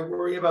should I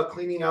worry about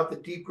cleaning out the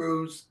deep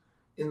grooves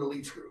in the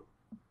lead screw?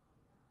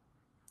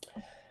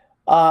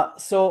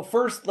 So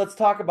first, let's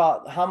talk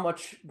about how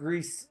much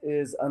grease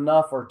is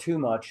enough or too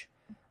much.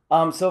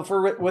 So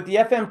with the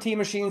FMT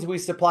machines, we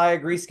supply a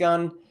grease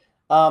gun.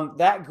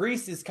 That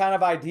grease is kind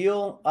of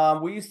ideal.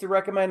 We used to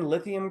recommend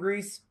lithium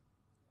grease.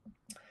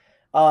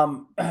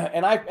 And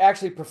I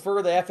actually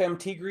prefer the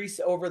FMT grease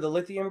over the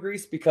lithium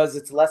grease because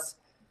it's less,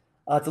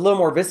 it's a little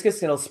more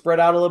viscous. It'll spread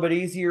out a little bit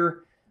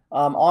easier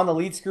on the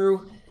lead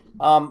screw.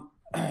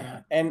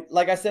 And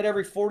like I said,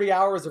 every 40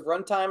 hours of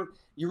runtime,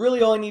 you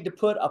really only need to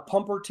put a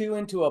pump or two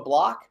into a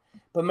block.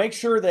 But make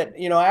sure that,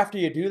 after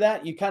you do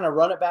that, you kind of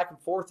run it back and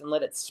forth and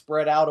let it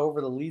spread out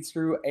over the lead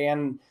screw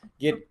and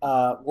get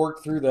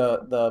work through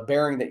the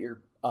bearing that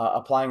you're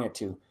applying it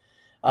to.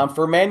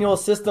 For manual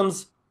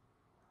systems,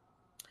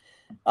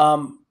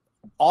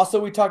 also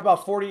we talked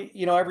about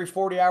every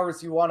 40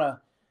 hours you want to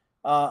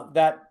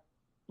that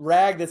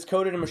rag that's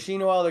coated in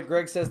machine oil that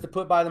Greg says to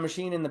put by the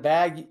machine in the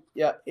bag.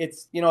 Yeah,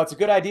 it's a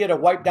good idea to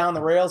wipe down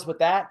the rails with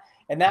that,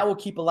 and that will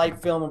keep a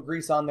light film of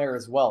grease on there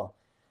as well.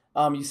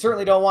 You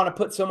certainly don't want to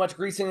put so much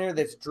grease in there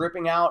that's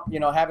dripping out.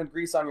 Having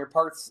grease on your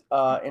parts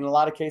in a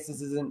lot of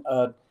cases isn't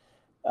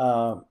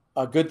a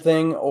good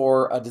thing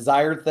or a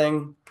desired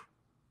thing.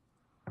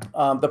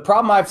 The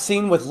problem I've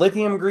seen with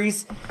lithium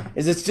grease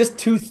is it's just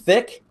too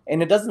thick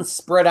and it doesn't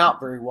spread out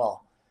very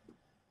well.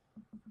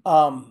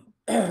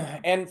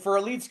 And for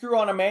a lead screw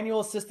on a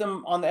manual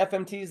system on the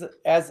FMTs,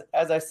 as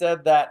I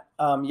said, that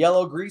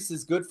yellow grease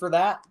is good for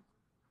that.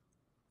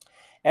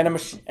 And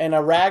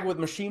a rag with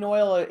machine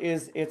oil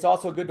it's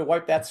also good to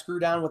wipe that screw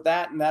down with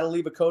that, and that'll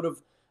leave a coat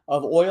of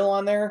oil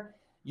on there.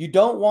 You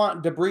don't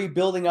want debris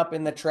building up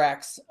in the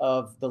tracks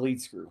of the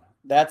lead screw.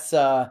 That's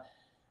that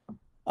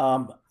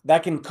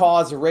can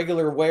cause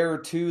irregular wear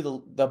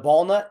to the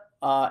ball nut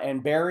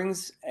and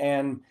bearings,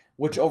 and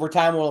which over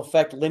time will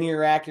affect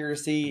linear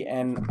accuracy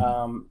and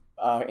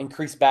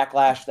increase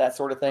backlash, that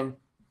sort of thing.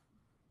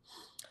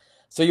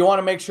 So you want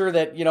to make sure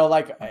that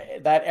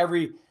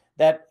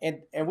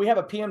and we have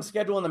a PM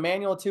schedule in the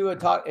manual too.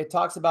 It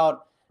talks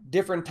about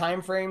different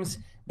time frames.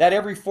 That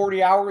every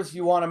 40 hours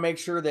you want to make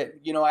sure that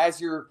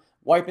as you're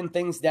wiping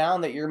things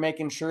down, that you're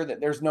making sure that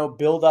there's no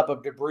buildup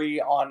of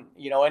debris on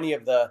any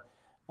of the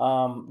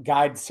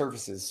guide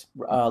surfaces,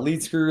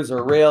 lead screws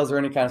or rails or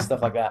any kind of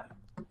stuff like that.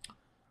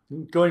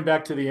 Going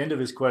back to the end of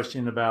his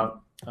question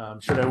about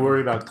should I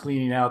worry about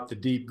cleaning out the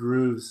deep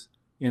grooves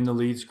in the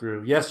lead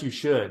screw? Yes, you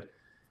should.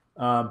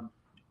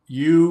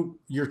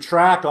 Your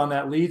track on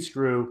that lead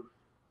screw,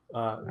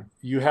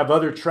 you have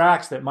other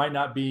tracks that might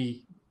not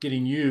be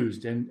getting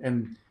used,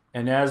 and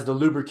as the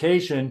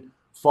lubrication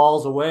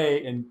falls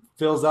away and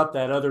fills up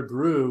that other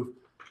groove,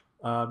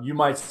 you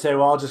might say,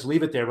 well, I'll just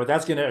leave it there, but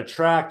that's going to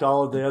attract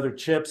all of the other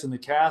chips and the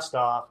cast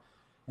off,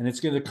 and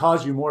it's going to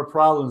cause you more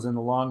problems in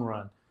the long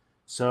run.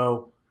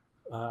 So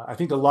I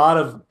think a lot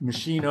of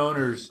machine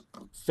owners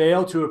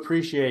fail to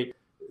appreciate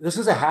this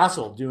is a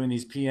hassle doing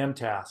these PM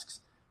tasks,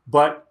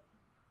 but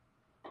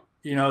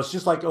it's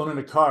just like owning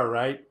a car,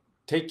 right?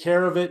 Take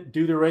care of it,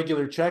 do the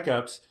regular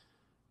checkups,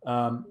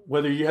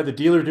 whether you have the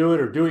dealer do it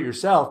or do it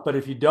yourself. But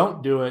if you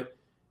don't do it,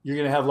 you're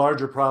going to have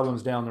larger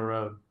problems down the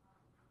road.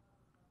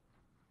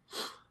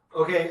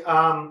 Okay.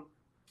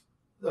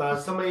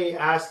 Somebody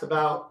asked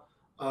about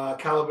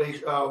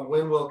calibration.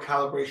 When will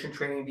calibration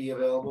training be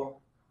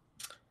available?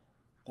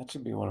 That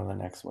should be one of the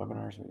next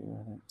webinars we do,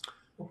 I think.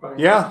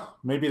 Yeah,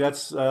 maybe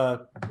that's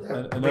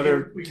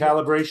another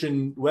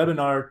calibration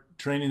webinar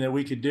training that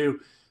we could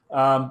do.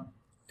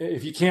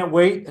 If you can't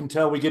wait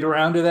until we get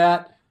around to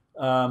that,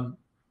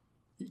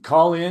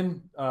 call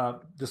in.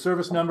 The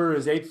service number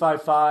is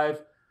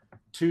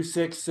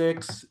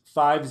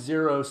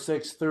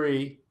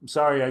 855-266-5063. I'm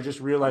sorry, I just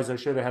realized I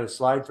should have had a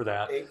slide for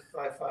that.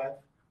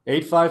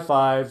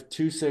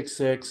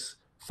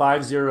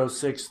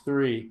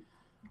 855-266-5063.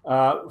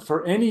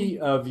 For any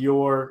of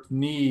your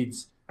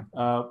needs,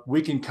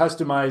 we can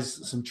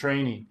customize some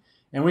training,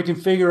 and we can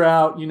figure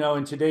out,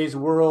 in today's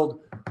world,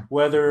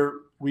 whether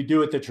we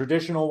do it the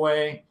traditional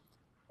way,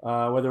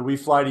 whether we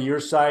fly to your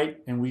site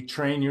and we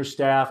train your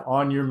staff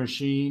on your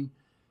machine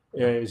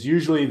is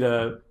usually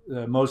the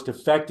most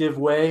effective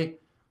way.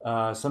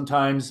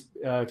 Sometimes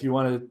if you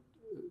want to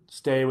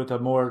stay with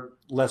a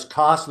less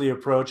costly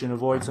approach and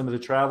avoid some of the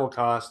travel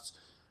costs,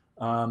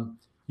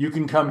 you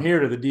can come here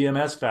to the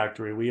DMS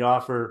factory. We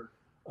offer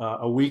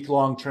a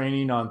week-long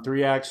training on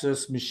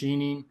 3-axis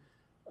machining,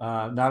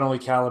 not only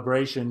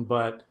calibration,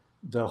 but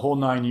the whole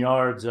 9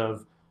 yards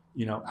of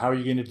how are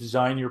you going to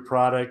design your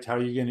product? How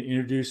are you going to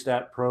introduce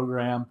that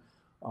program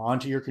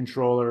onto your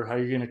controller? How are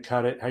you going to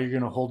cut it? How are you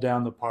going to hold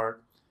down the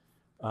part?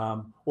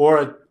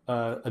 Or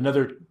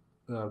another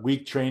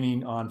week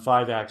training on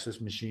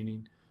 5-axis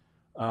machining.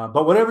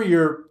 But whatever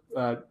your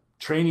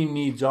training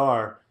needs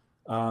are,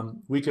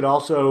 we could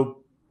also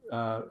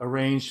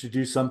arrange to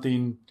do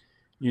something,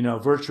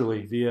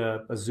 virtually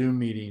via a Zoom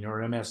meeting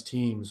or MS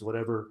Teams,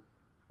 whatever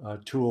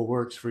tool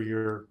works for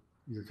your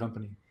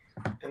company.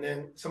 And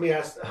then somebody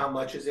asked how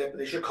much is it, but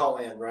they should call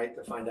in, right,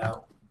 to find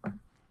out.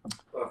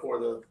 for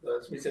the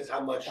somebody says how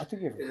much I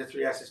think is a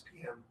 3-axis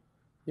PM?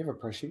 you have a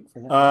price sheet for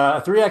that?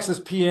 A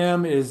 3-axis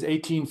PM is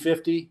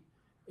 $1,850,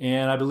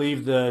 and I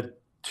believe the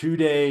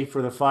 2-day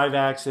for the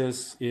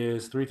 5-axis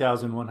is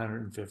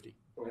 $3,150.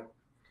 Okay.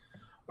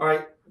 All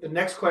right. The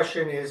next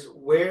question is,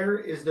 where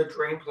is the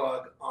drain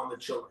plug on the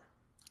chiller?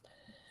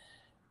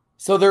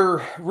 So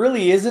there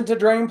really isn't a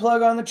drain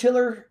plug on the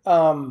chiller.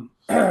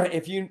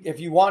 If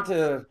you want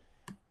to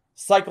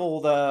cycle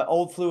the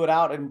old fluid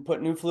out and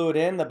put new fluid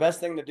in, the best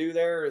thing to do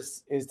there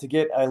is to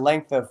get a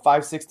length of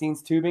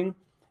 5/16 tubing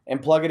and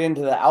plug it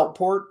into the out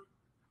port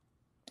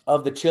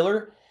of the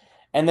chiller,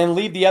 and then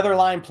leave the other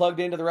line plugged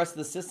into the rest of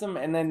the system,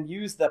 and then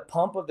use the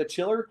pump of the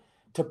chiller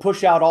to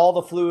push out all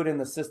the fluid in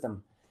the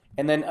system,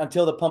 and then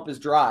until the pump is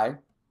dry.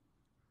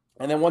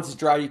 And then once it's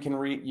dry, you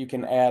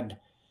can add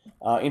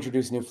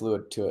introduce new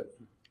fluid to it.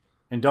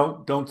 And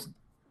don't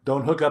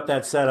hook up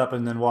that setup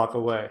and then walk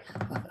away.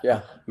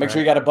 Yeah, make sure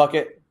you got a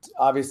bucket,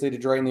 obviously, to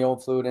drain the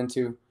old fluid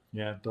into.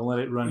 Yeah, don't let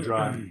it run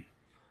dry.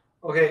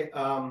 Okay.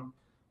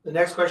 The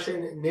next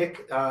question,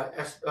 Nick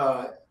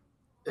Esposito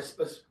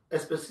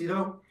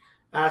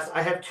asks,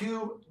 I have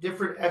 2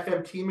 different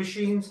FMT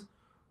machines.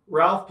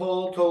 Ralph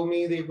Pohl told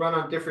me they run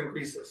on different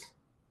greases.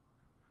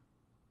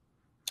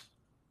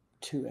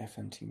 2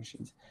 FMT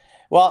machines.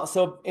 Well,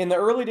 so in the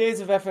early days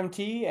of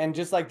FMT, and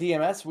just like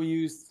DMS, we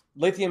used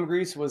lithium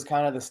grease was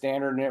kind of the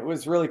standard, and it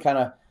was really kind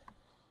of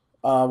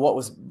what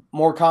was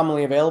more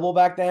commonly available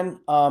back then.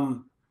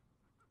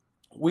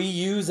 We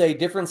use a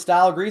different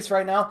style of grease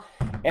right now,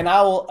 and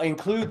I will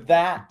include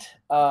that,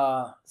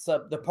 so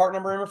the part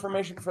number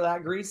information for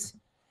that grease.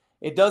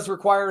 It does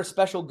require a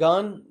special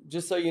gun,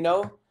 just so you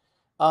know.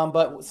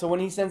 But so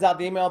when he sends out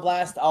the email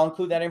blast, I'll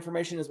include that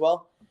information as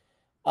well.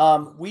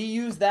 We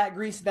use that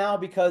grease now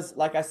because,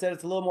 like I said,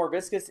 it's a little more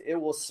viscous. It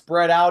will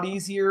spread out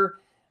easier.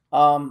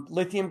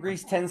 Lithium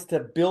grease tends to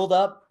build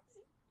up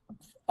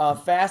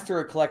faster.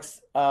 It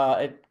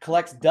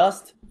collects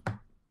dust,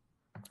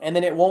 and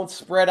then it won't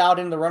spread out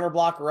in the runner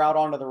block or out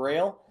onto the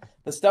rail.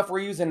 The stuff we're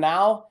using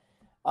now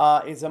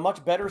is a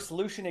much better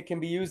solution. It can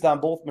be used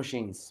on both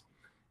machines.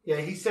 Yeah,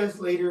 he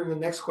says later in the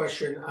next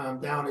question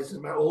down is,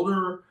 my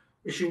older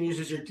machine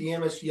uses your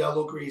DMS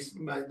yellow grease.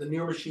 The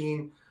newer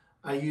machine,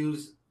 I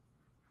use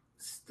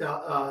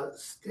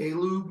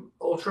Stay-Lube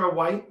Ultra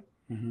White.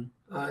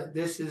 Mm-hmm.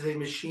 This is a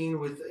machine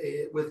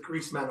with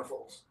grease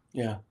manifolds.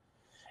 Yeah,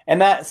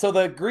 and so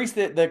the grease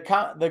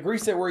the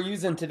grease that we're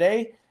using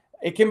today,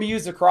 it can be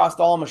used across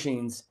all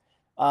machines.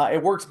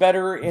 It works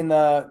better in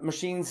the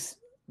machines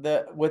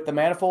with the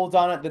manifolds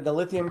on it than the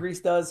lithium grease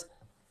does.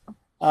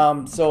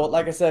 So,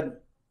 like I said,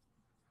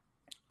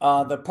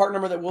 the part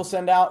number that we'll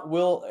send out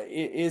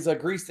is a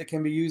grease that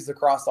can be used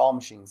across all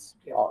machines,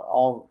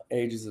 all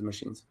ages of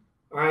machines.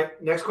 All right.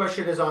 Next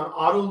question is on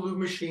auto lube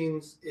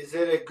machines. Is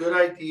it a good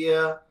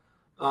idea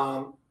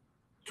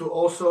to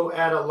also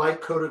add a light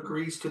coat of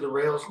grease to the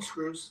rails and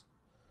screws?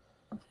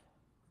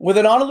 With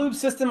an auto lube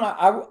system,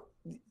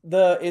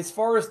 as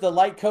far as the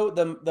light coat,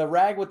 the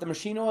rag with the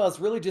machine oil is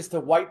really just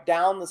to wipe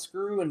down the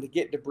screw and to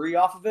get debris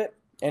off of it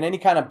and any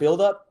kind of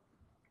buildup.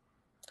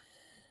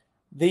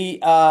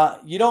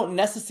 You don't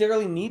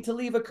necessarily need to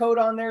leave a coat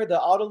on there. The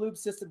auto lube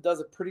system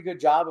does a pretty good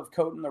job of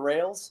coating the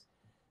rails.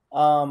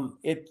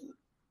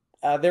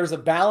 There's a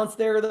balance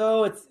there,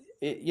 though.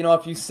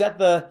 If you set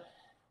the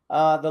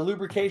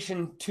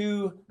lubrication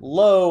too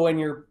low and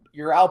you're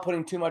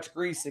outputting too much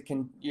grease, it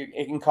can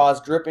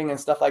cause dripping and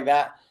stuff like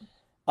that.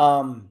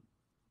 Talk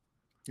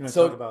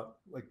about,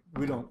 like,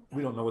 we don't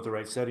know what the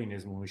right setting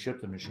is when we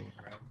ship the machine,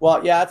 right?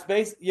 Well, yeah, it's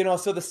based.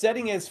 So the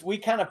setting is, we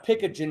kind of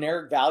pick a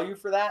generic value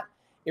for that.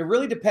 It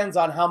really depends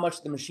on how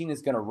much the machine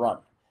is going to run,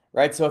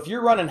 right? So if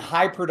you're running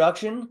high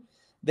production,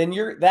 then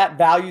that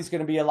value is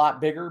going to be a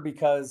lot bigger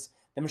because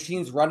the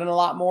machine's running a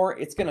lot more.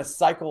 It's going to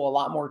cycle a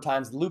lot more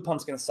times. The lube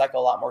pump's going to cycle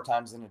a lot more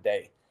times in a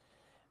day.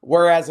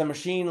 Whereas a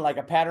machine like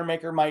a pattern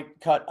maker might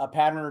cut a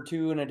pattern or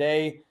 2 in a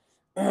day,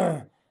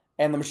 and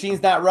the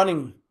machine's not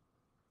running,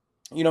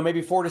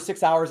 maybe 4 to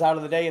 6 hours out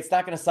of the day. It's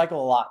not going to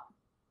cycle a lot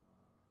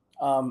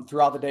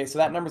throughout the day. So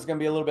that number's going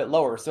to be a little bit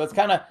lower. So it's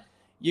kind of,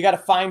 you got to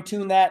fine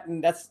tune that.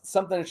 And that's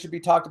something that should be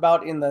talked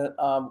about in the,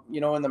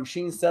 in the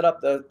machine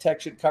setup. The tech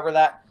should cover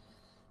that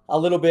a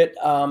little bit,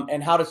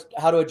 and how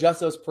to adjust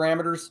those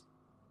parameters.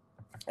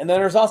 And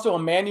then there's also a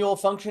manual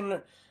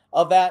function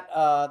of that.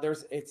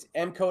 It's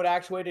M code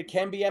actuated,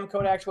 can be M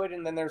code actuated,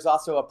 and then there's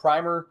also a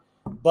primer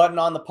button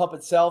on the pump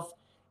itself.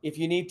 If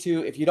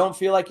you don't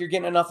feel like you're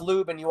getting enough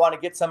lube and you want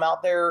to get some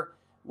out there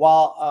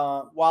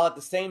while at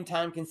the same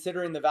time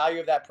considering the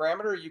value of that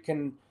parameter, you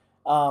can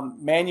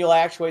manually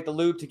actuate the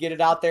lube to get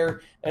it out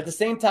there. At the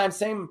same time,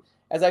 same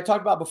as I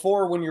talked about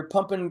before, when you're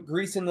pumping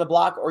grease in the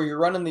block or you're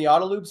running the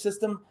auto lube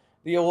system,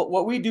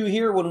 what we do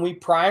here when we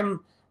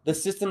prime the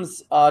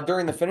systems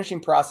during the finishing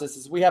process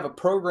is we have a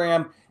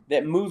program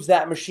that moves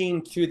that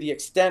machine to the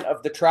extent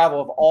of the travel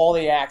of all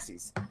the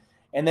axes.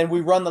 And then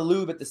we run the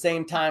lube at the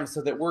same time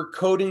so that we're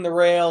coating the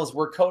rails,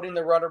 we're coating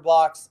the rudder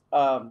blocks,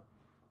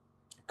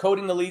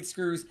 coating the lead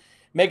screws,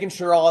 making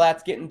sure all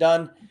that's getting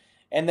done.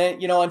 And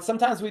then, and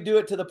sometimes we do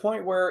it to the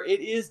point where it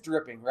is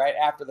dripping right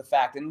after the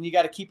fact. And you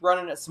got to keep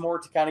running it some more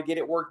to kind of get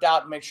it worked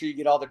out and make sure you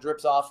get all the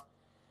drips off.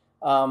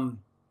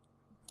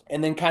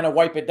 And then kind of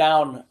wipe it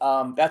down.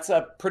 That's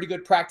a pretty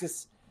good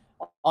practice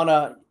on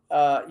a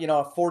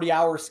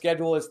 40-hour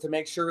schedule, is to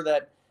make sure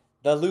that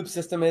the lube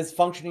system is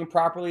functioning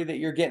properly, that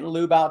you're getting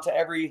lube out to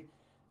every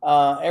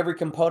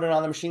component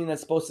on the machine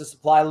that's supposed to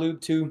supply lube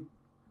to.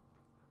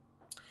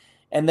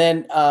 And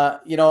then,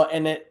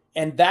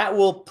 and that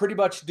will pretty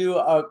much do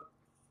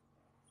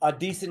a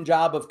decent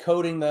job of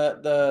coating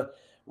the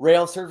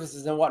rail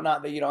surfaces and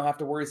whatnot, that you don't have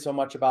to worry so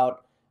much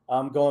about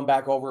going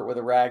back over it with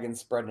a rag and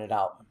spreading it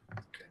out.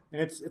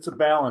 And it's a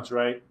balance,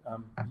 right?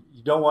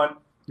 You don't want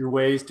your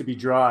ways to be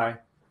dry,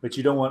 but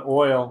you don't want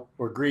oil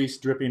or grease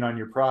dripping on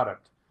your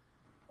product.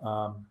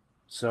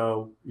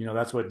 So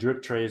that's what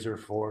drip trays are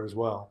for as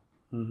well.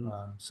 Mm-hmm.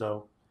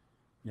 So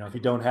if you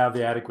don't have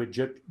the adequate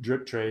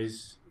drip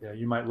trays,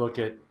 you might look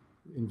at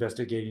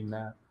investigating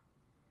that.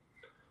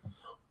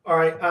 All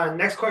right.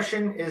 Next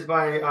question is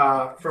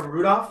from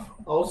Rudolph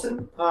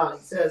Olson. He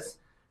says,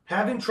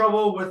 having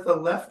trouble with the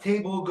left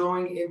table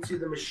going into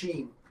the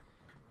machine.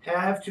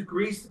 Have to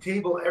grease the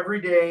table every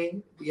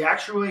day. The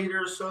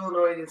actuator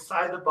solenoid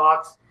inside the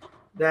box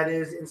that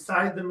is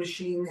inside the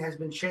machine has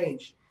been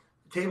changed.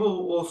 The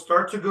table will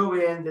start to go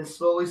in, then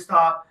slowly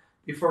stop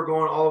before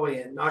going all the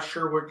way in. Not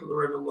sure where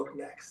to look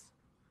next.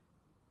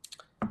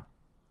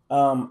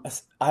 So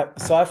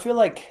I feel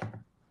like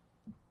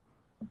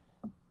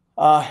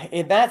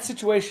in that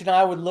situation,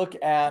 I would look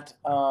at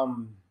I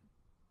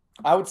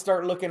would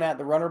start looking at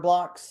the runner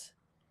blocks.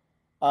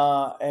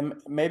 And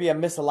maybe a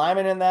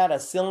misalignment in that, a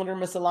cylinder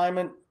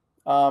misalignment.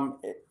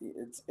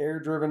 It's air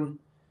driven.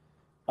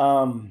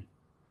 And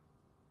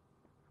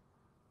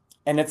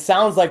it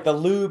sounds like the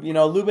lube,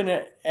 lubing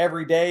it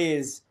every day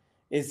is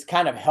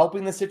kind of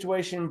helping the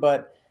situation,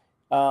 but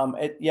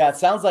it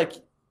sounds like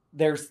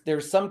there's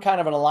some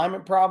kind of an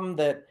alignment problem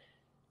that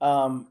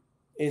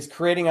is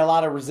creating a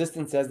lot of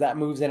resistance as that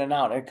moves in and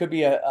out. It could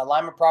be a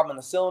alignment problem in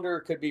the cylinder,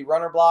 it could be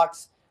runner block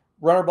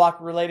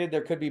related,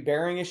 there could be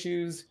bearing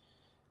issues.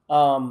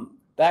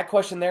 That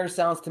question there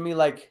sounds to me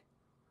like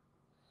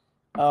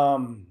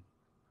that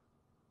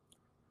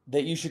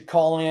you should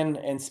call in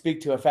and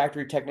speak to a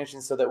factory technician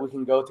so that we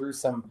can go through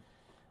some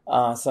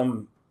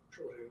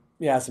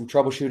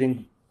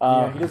troubleshooting.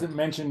 He doesn't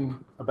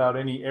mention about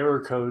any error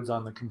codes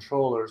on the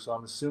controller, so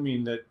I'm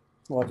assuming that,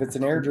 well, if it's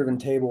an air-driven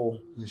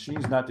table, the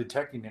machine's not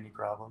detecting any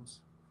problems.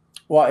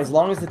 Well, as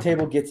long as the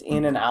table gets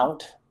in and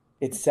out,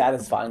 it's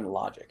satisfying the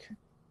logic.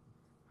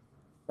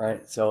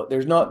 Right. So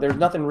there's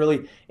nothing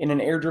really in an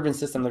air-driven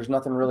system. There's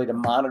nothing really to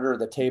monitor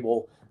the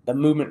table, the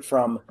movement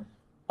from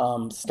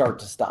start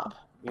to stop.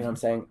 You know what I'm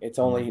saying? It's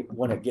only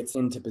when it gets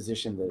into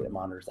position that it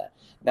monitors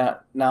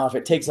that. Now, if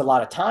it takes a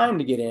lot of time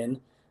to get in,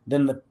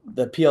 then the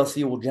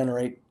PLC will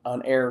generate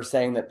an error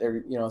saying that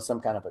there's some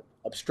kind of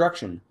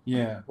obstruction.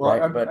 Yeah. Well,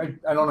 right?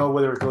 I don't know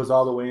whether it goes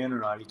all the way in or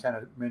not. He kind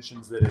of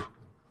mentions that it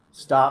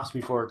stops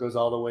before it goes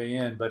all the way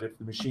in, but if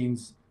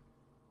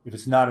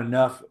it's not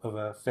enough of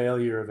a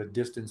failure of a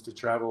distance to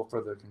travel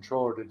for the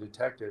controller to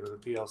detect it or the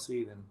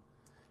PLC, then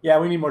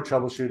we need more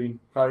troubleshooting,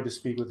 probably to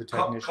speak with the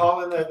technician.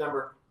 Call in that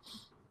number.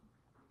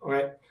 All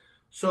right.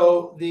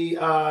 So the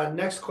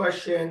next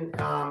question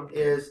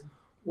is,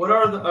 what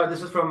are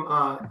this is from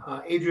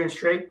Adrian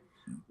Strait.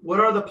 What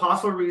are the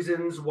possible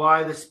reasons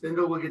why the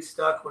spindle will get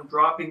stuck when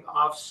dropping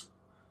off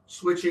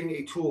switching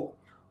a tool?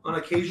 On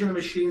occasion, the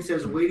machine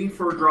says waiting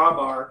for a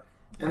drawbar,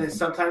 and then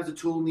sometimes the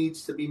tool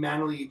needs to be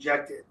manually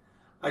ejected.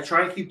 I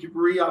try and keep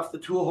debris off the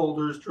tool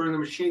holders during the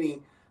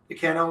machining. They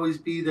can't always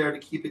be there to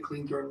keep it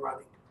clean during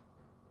running.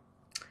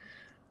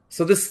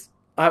 So this,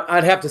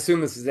 I'd have to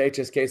assume this is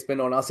HSK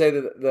spindle, and I'll say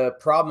that the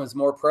problem is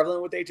more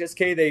prevalent with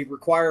HSK. They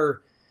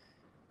require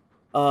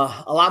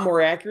a lot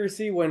more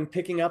accuracy when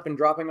picking up and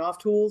dropping off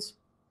tools.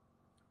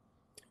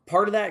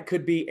 Part of that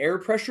could be air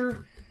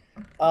pressure,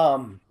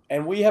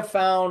 and we have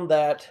found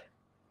that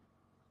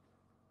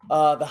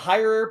the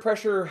higher air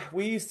pressure,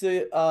 we used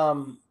to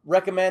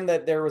recommend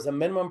that there was a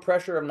minimum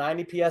pressure of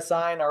 90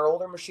 PSI in our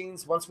older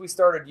machines. Once we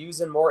started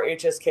using more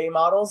HSK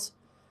models,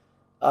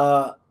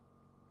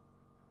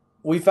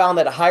 we found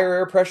that a higher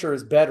air pressure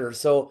is better.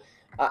 So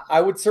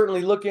I would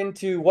certainly look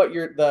into what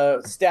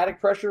the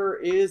static pressure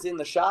is in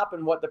the shop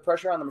and what the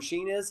pressure on the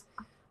machine is.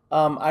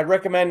 I'd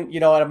recommend,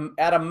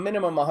 at a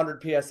minimum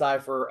 100 PSI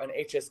for an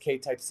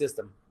HSK type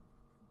system.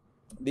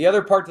 The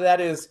other part to that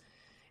is,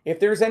 if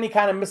there's any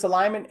kind of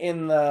misalignment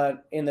in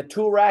the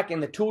tool rack, in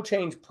the tool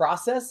change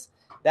process,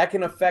 that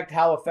can affect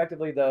how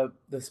effectively the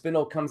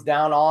spindle comes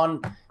down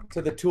on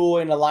to the tool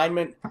in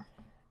alignment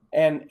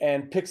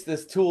and picks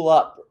this tool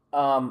up.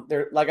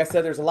 Like I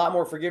said, there's a lot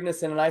more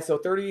forgiveness in an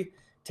ISO 30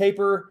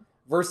 taper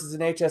versus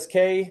an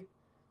HSK.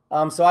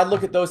 So I'd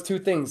look at those two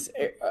things,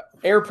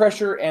 air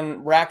pressure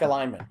and rack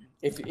alignment.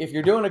 If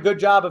you're doing a good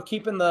job of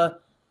keeping the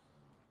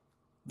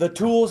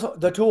tool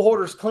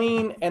holders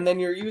clean, and then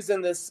you're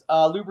using this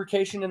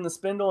lubrication in the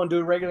spindle and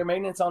doing regular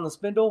maintenance on the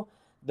spindle,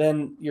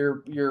 then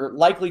your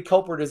likely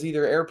culprit is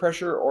either air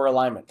pressure or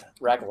alignment,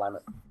 rack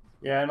alignment.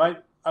 Yeah, and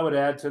I would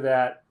add to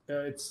that.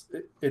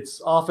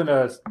 It's often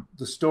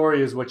the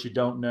story is what you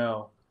don't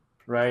know,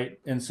 right?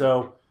 And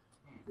so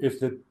if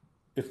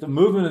the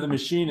movement of the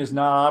machine is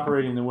not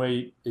operating the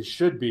way it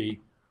should be,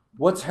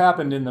 what's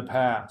happened in the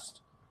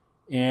past?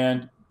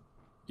 And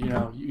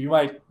you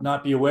might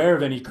not be aware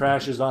of any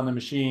crashes on the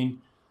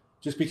machine.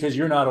 Just because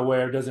you're not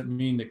aware doesn't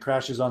mean that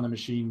crashes on the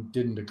machine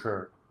didn't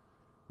occur,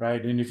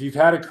 right? And if you've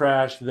had a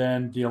crash,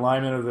 then the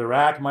alignment of the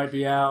rack might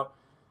be out.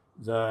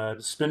 The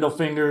spindle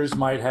fingers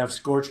might have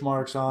scorch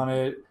marks on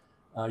it.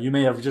 You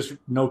may have just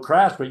no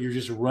crash, but you're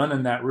just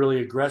running that really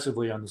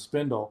aggressively on the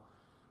spindle.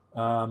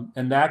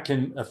 And that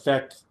can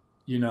affect,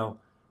 the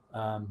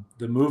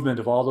movement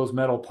of all those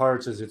metal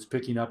parts as it's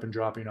picking up and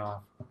dropping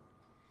off.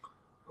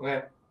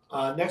 Okay.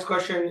 Next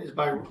question is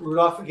by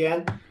Rudolph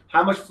again.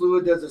 How much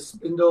fluid does a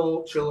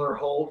spindle chiller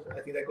hold? I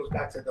think that goes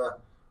back to the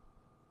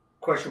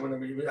question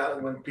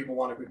when people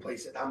want to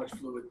replace it. How much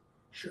fluid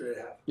should it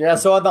have? Yeah,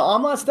 so on the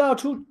Omlot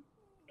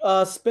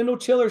style spindle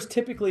chillers,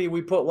 typically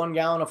we put 1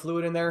 gallon of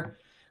fluid in there.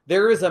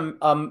 There is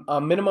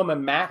a minimum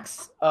and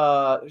max,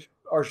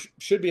 or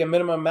should be a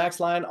minimum max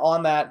line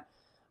on that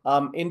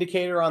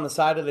indicator on the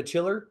side of the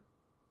chiller.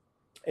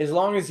 As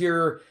long as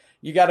you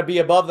got to be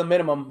above the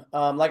minimum.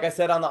 Like I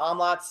said, on the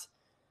Omlots,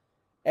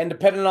 and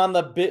depending on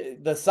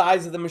the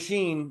size of the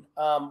machine,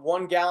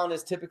 1 gallon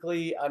is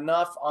typically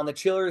enough. On the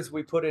chillers,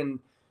 we put in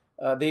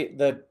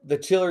the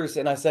chillers,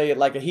 and I say it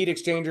like a heat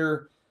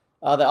exchanger.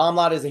 The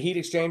Omlot is a heat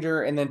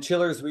exchanger, and then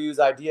chillers, we use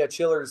Idea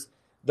chillers.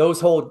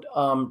 Those hold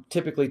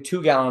typically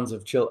 2 gallons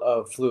of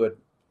fluid.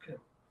 Okay.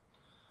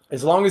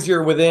 As long as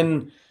you're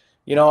within,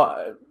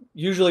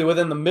 usually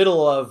within the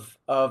middle of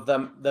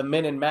the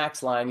min and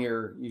max line,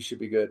 you should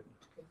be good.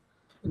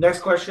 The next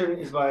question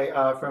is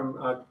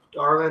from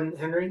Darlin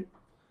Henry.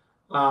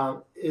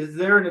 Is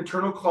there an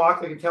internal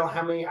clock that can tell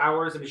how many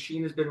hours a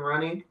machine has been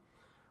running?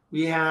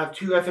 We have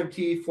 2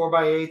 FMT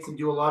 4x8s and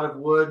do a lot of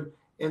wood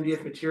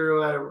MDF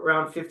material at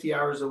around 50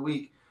 hours a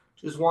week.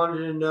 Just wanted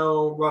to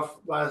know rough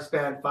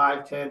lifespan,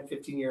 5, 10,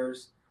 15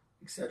 years,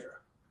 etc.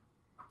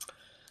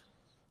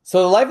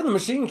 So the life of the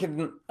machine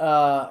can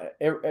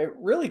it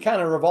really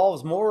kind of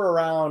revolves more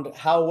around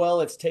how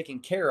well it's taken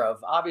care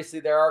of. Obviously,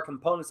 there are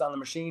components on the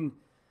machine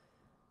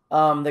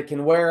that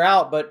can wear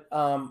out, but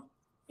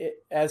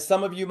as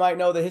some of you might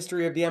know the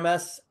history of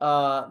DMS,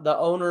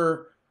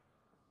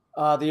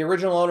 the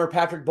original owner,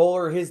 Patrick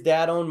Bowler, his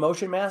dad owned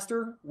Motion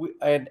Master.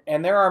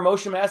 And there are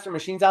Motion Master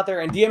machines out there.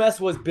 And DMS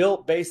was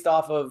built based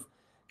off of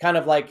kind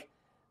of like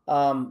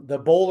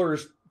the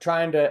Bowlers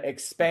trying to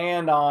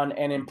expand on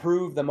and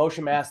improve the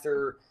Motion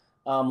Master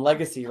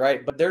legacy,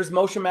 right? But there's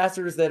Motion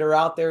Masters that are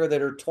out there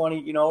that are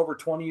over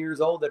 20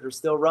 years old that are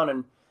still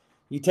running.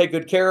 You take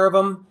good care of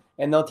them,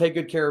 and they'll take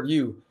good care of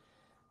you.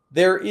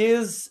 There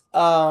is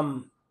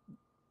time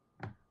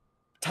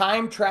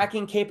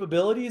tracking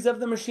capabilities of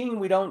the machine.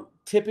 We don't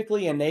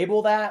typically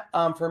enable that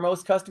for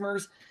most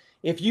customers.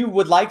 If you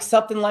would like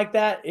something like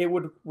that, it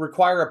would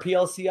require a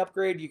PLC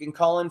upgrade. You can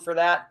call in for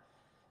that.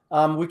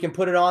 We can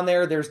put it on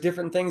there. There's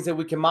different things that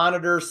we can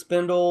monitor: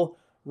 spindle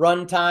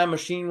runtime,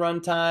 machine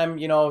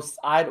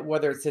runtime,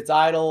 whether it sits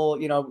idle,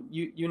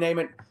 you name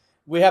it.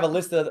 We have a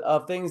list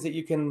of things that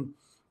you can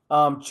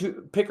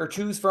pick or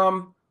choose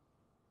from.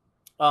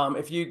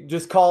 If you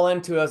just call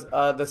into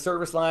the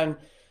service line,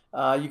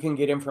 you can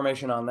get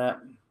information on that.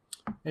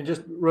 And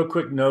just real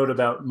quick note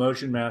about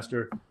Motion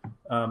Master,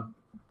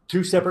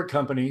 2 separate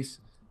companies.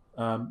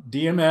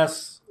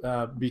 DMS,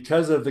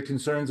 because of the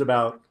concerns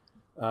about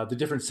the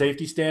different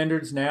safety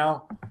standards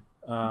now,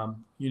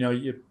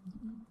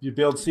 you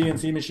build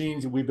CNC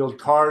machines, and we build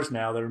cars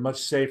now that are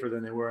much safer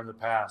than they were in the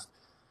past.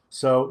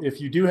 So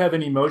if you do have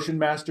any Motion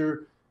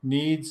Master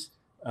needs,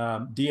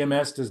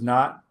 DMS does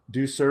not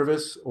do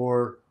service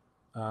or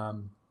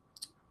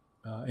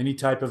any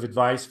type of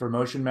advice for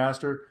Motion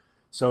Master.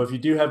 So if you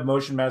do have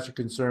Motion Master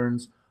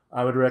concerns,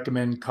 I would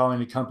recommend calling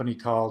a company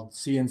called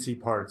CNC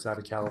Parts out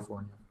of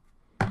California.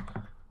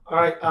 All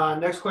right.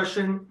 Next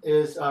question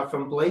is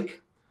from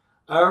Blake.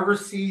 I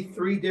oversee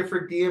 3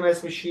 different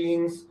DMS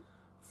machines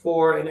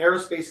for an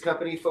aerospace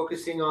company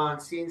focusing on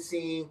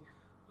CNC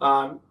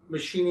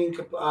machining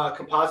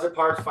composite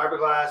parts,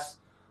 fiberglass,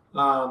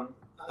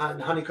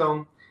 and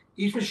honeycomb.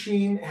 Each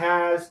machine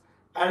has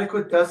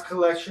adequate dust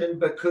collection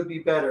but could be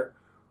better.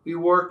 We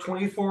work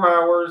 24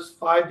 hours,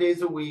 5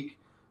 days a week.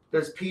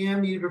 Does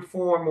PM need to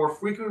perform more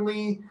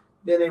frequently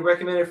than a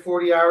recommended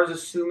 40 hours,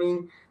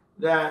 assuming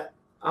that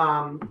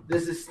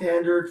this is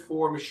standard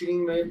for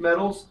machining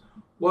metals?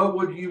 What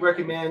would you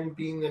recommend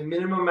being the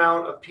minimum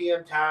amount of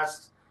PM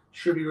tasks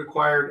should be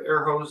required,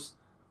 air hose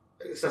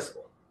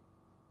accessible?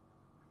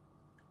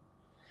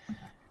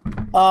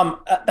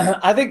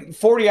 I think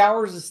 40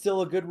 hours is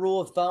still a good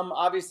rule of thumb.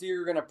 Obviously,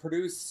 you're going to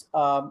produce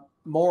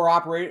more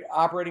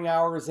operating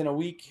hours in a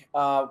week,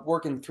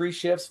 working 3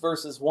 shifts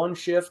versus 1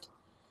 shift.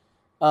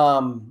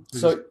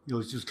 So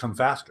you'll just come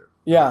faster.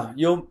 Yeah,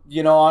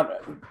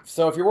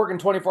 so if you're working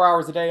 24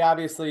 hours a day,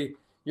 obviously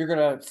you're going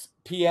to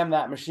PM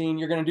that machine.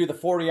 You're going to do the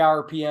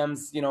 40-hour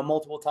PMs,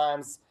 multiple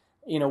times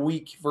in a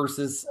week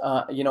versus,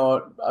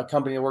 a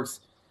company that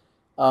works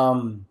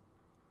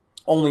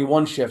only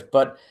one shift.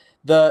 But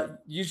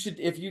you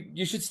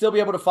should still be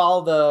able to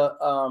follow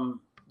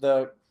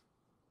the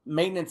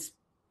maintenance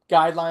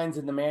guidelines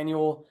in the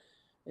manual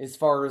as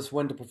far as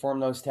when to perform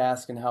those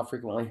tasks and how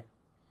frequently.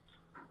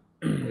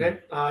 Okay.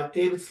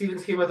 David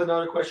Stevens came with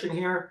another question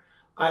here.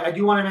 I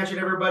do want to mention,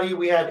 everybody,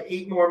 we have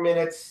 8 more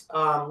minutes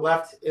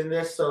left in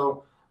this,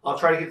 so I'll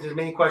try to get to as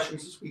many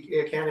questions as we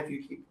can if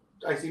you keep.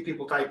 I see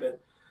people type in.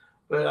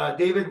 But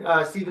David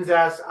Stevens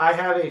asks, I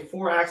have a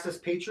 4-axis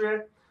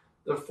Patriot.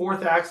 The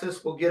 4th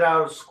axis will get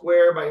out of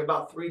square by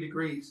about 3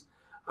 degrees,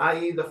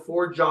 i.e. the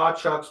 4 jaw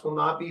chucks will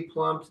not be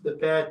plumbed to the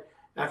bed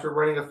after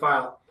running a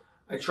file.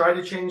 I tried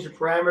to change the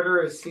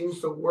parameter. It seems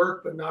to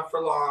work, but not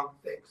for long.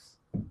 Thanks.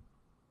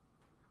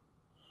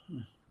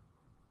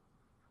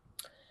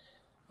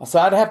 So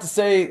I'd have to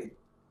say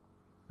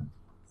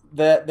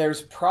that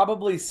there's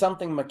probably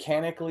something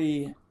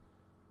mechanically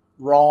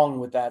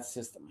wrong with that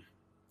system.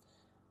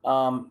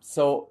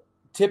 So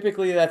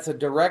typically that's a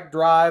direct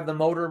drive. The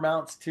motor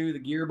mounts to the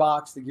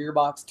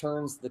gearbox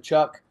turns the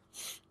chuck.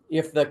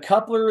 If the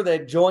coupler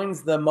that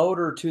joins the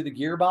motor to the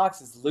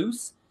gearbox is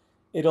loose,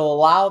 it'll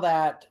allow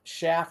that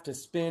shaft to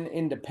spin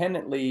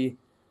independently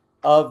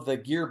of the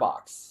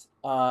gearbox.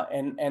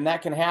 And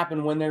that can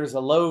happen when there's a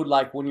load,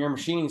 like when you're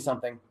machining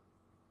something.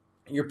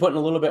 You're putting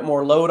a little bit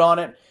more load on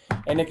it,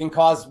 and it can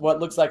cause what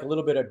looks like a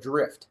little bit of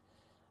drift.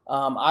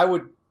 I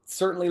would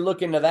certainly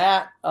look into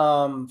that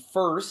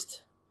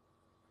first.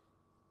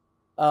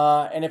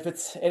 And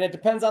it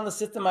depends on the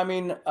system. I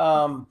mean,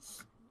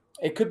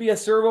 it could be a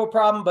servo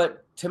problem,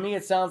 but to me,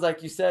 it sounds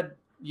like you said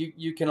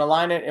you can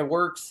align it, it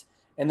works,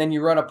 and then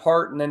you run a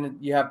part, and then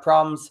you have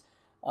problems.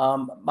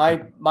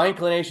 My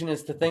inclination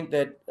is to think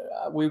that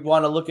we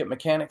want to look at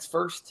mechanics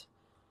first.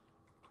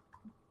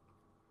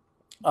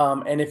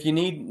 And if you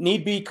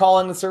need be, call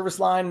in the service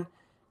line,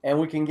 and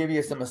we can give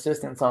you some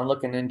assistance on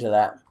looking into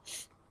that.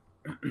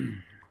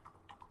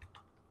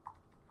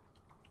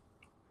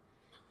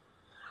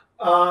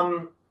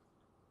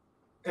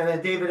 And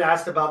then David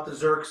asked about the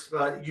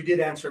Zerks. You did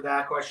answer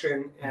that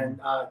question,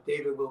 and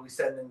David will be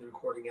sending the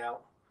recording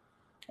out.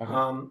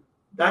 Okay.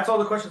 That's all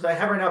the questions I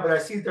have right now, but I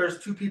see there's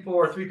 2 people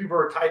or 3 people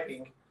are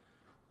typing.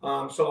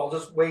 So I'll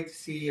just wait to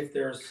see if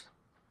there's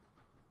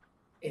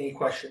any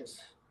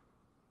questions.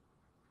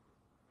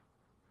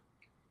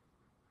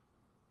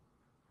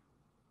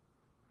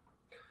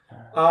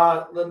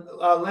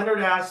 Leonard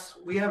asks,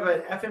 we have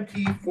an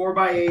FMT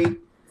 4x8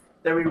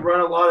 that we run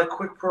a lot of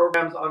quick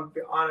programs on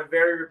a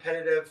very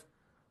repetitive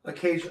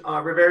occasion,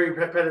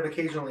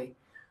 occasionally.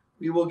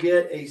 We will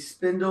get a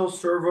spindle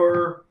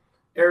server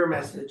error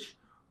message.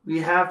 We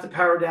have to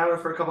power down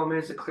for a couple of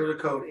minutes to clear the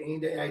code.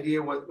 Any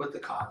idea what the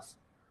cause?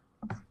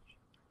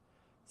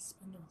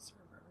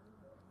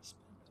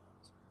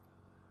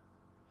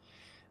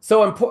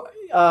 So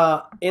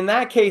in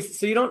that case,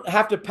 so you don't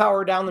have to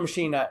power down the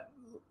machine.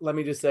 Let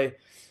me just say,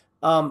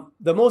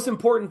 the most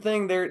important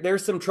thing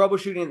there's some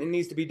troubleshooting that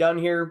needs to be done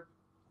here.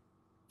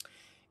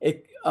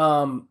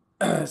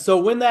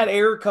 So when that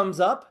error comes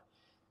up,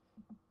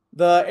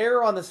 the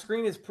error on the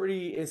screen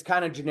is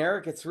kind of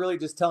generic. It's really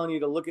just telling you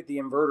to look at the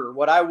inverter.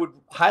 What I would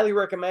highly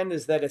recommend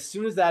is that as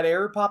soon as that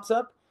error pops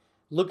up,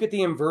 look at the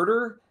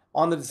inverter.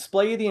 On the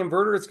display of the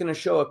inverter, it's going to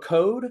show a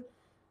code.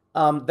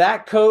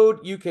 That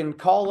code, you can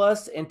call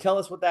us and tell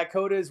us what that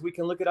code is. We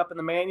can look it up in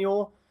the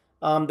manual.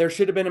 There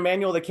should have been a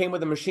manual that came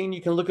with the machine.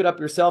 You can look it up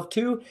yourself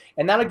too,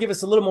 and that'll give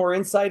us a little more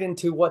insight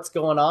into what's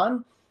going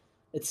on.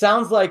 It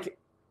sounds like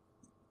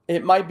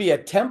it might be a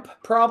temp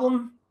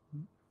problem,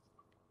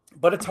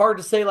 but it's hard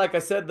to say. Like I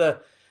said,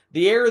 the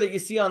error that you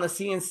see on the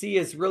CNC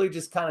is really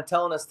just kind of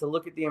telling us to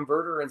look at the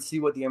inverter and see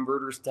what the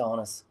inverter is telling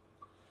us.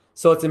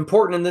 So it's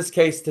important in this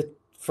case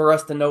for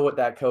us to know what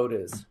that code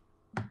is.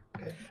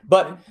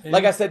 But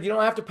like I said, you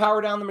don't have to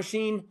power down the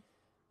machine.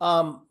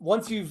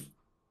 Once you've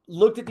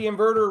looked at the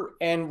inverter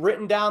and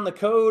written down the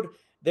code,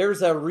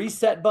 there's a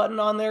reset button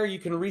on there. You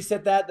can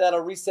reset that. That'll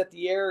reset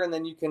the error, and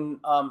then you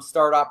can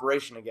start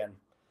operation again.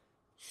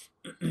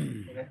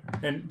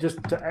 And just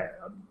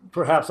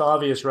perhaps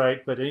obvious,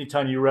 right? But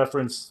anytime you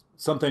reference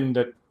something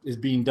that is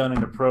being done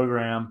in a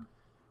program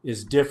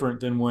is different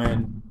than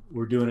when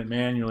we're doing it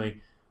manually.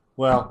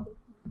 Well,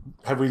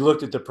 have we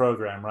looked at the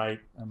program, right?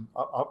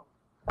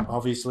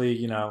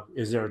 Obviously,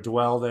 is there a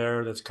dwell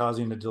there that's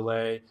causing the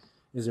delay?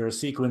 Is there a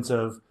sequence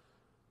of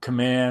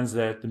commands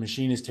that the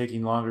machine is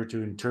taking longer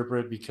to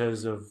interpret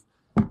because of,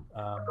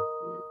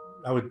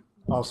 I would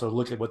also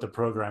look at what the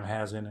program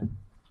has in it.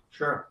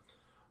 Sure.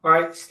 All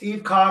right.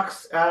 Steve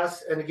Cox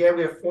asks, and again,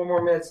 we have 4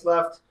 more minutes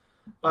left.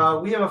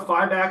 We have a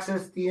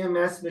 5-axis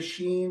DMS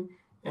machine,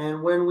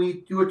 and when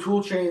we do a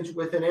tool change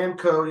with an M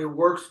code, it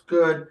works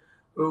good.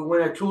 But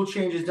when a tool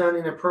change is done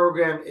in a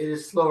program, it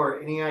is slower.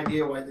 Any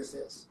idea why this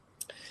is?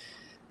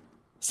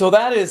 So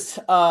that is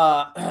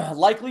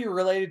likely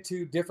related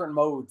to different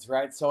modes,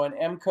 right? So an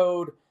M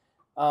code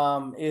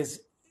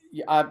is,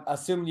 I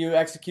assume you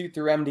execute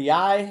through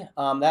MDI.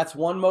 That's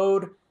one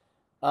mode.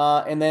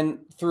 And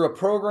then through a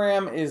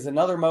program is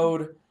another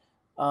mode.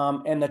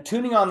 And the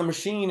tuning on the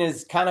machine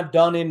is kind of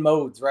done in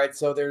modes, right?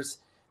 So there's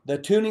the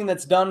tuning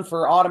that's done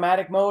for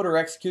automatic mode or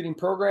executing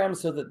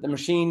programs so that the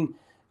machine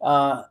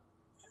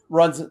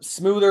runs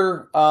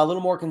smoother, a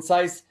little more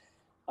concise,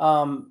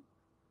 improved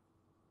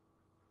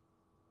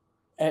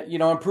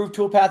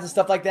toolpaths and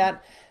stuff like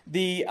that.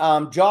 The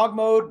jog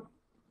mode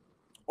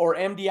or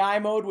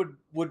MDI mode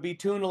would be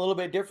tuned a little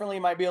bit differently.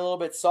 It might be a little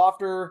bit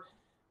softer.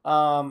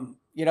 So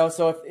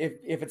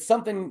if it's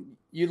something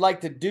you'd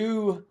like to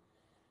do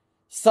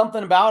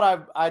something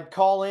about, I'd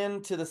call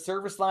in to the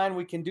service line.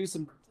 We can do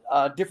some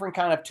different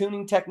kind of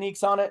tuning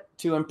techniques on it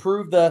to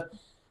improve the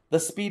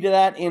speed of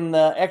that in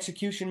the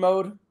execution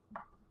mode.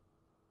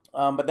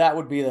 But that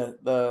would be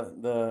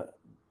the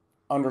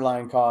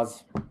underlying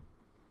cause.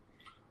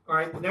 All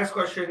right, the next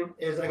question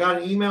is, I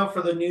got an email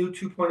for the new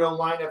 2.0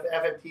 line of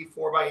FMT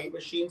 4x8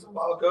 machines a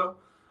while ago.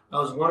 I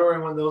was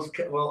wondering when those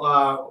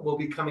will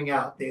be coming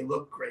out. They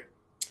look great.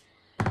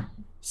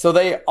 So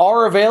they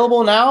are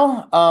available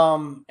now.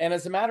 And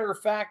as a matter of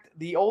fact,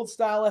 the old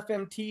style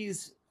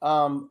FMTs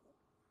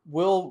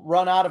will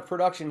run out of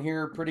production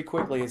here pretty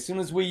quickly. As soon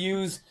as we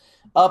use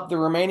up the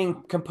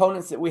remaining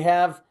components that we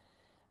have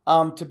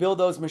to build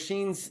those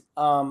machines,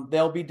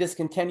 they'll be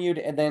discontinued,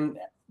 and then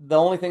the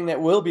only thing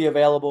that will be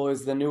available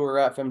is the newer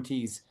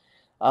FMTs.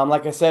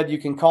 Like I said, you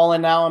can call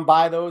in now and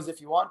buy those if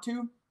you want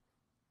to.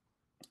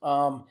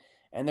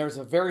 And there's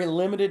a very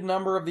limited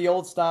number of the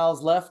old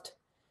styles left.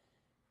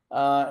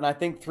 And I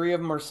think 3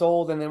 of them are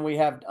sold, and then we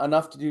have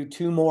enough to do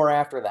 2 more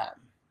after that.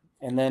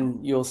 And then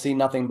you'll see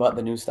nothing but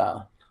the new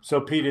style.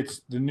 So Pete, it's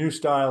the new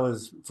style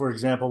is, for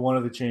example, one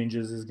of the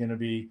changes is going to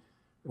be,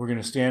 we're going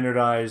to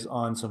standardize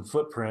on some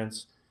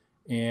footprints.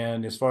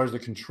 And as far as the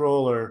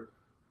controller,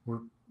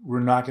 we're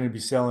not going to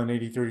be selling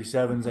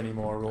 8037s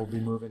anymore. We'll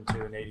be moving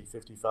to an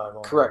 8055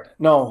 only. Correct.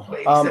 No,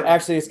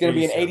 actually, it's going to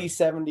be an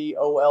 8070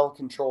 OL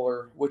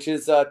controller, which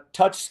is a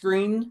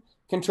touchscreen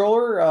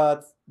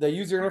controller. The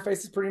user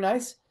interface is pretty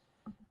nice.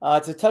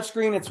 It's a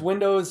touchscreen. It's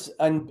Windows,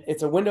 and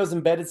it's a Windows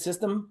embedded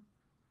system.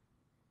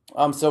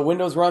 So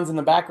Windows runs in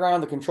the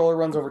background. The controller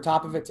runs over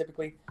top of it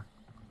typically.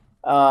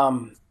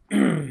 And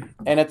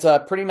it's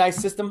a pretty nice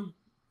system.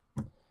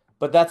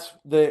 But that's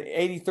the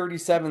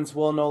 8037s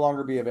will no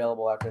longer be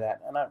available after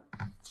that. And I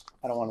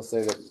don't want to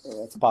say that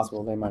it's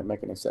possible they might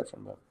make an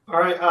exception. But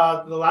all right,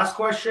 the last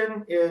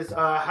question is,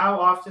 how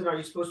often are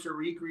you supposed to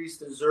re-grease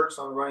the Zerks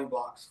on running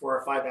blocks for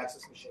a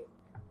 5-axis machine?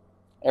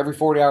 Every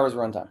 40 hours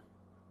runtime.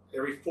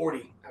 Every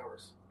 40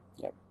 hours.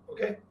 Yep.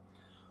 Okay.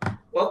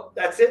 Well,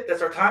 that's it.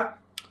 That's our time.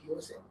 You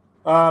want to say?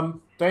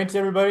 Thanks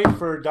everybody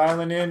for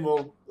dialing in.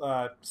 We'll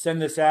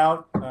send this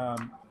out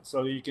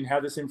so that you can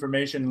have this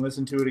information and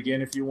listen to it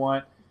again if you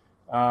want.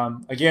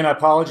 Again,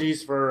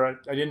 apologies for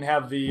I didn't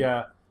have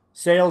the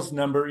sales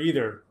number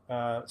either.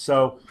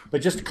 But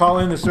just call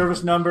in the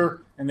service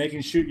number and they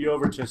can shoot you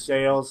over to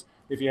sales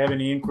if you have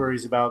any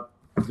inquiries about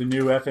the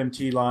new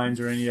FMT lines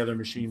or any other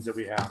machines that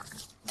we have.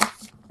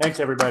 Thanks,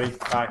 everybody.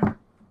 Bye.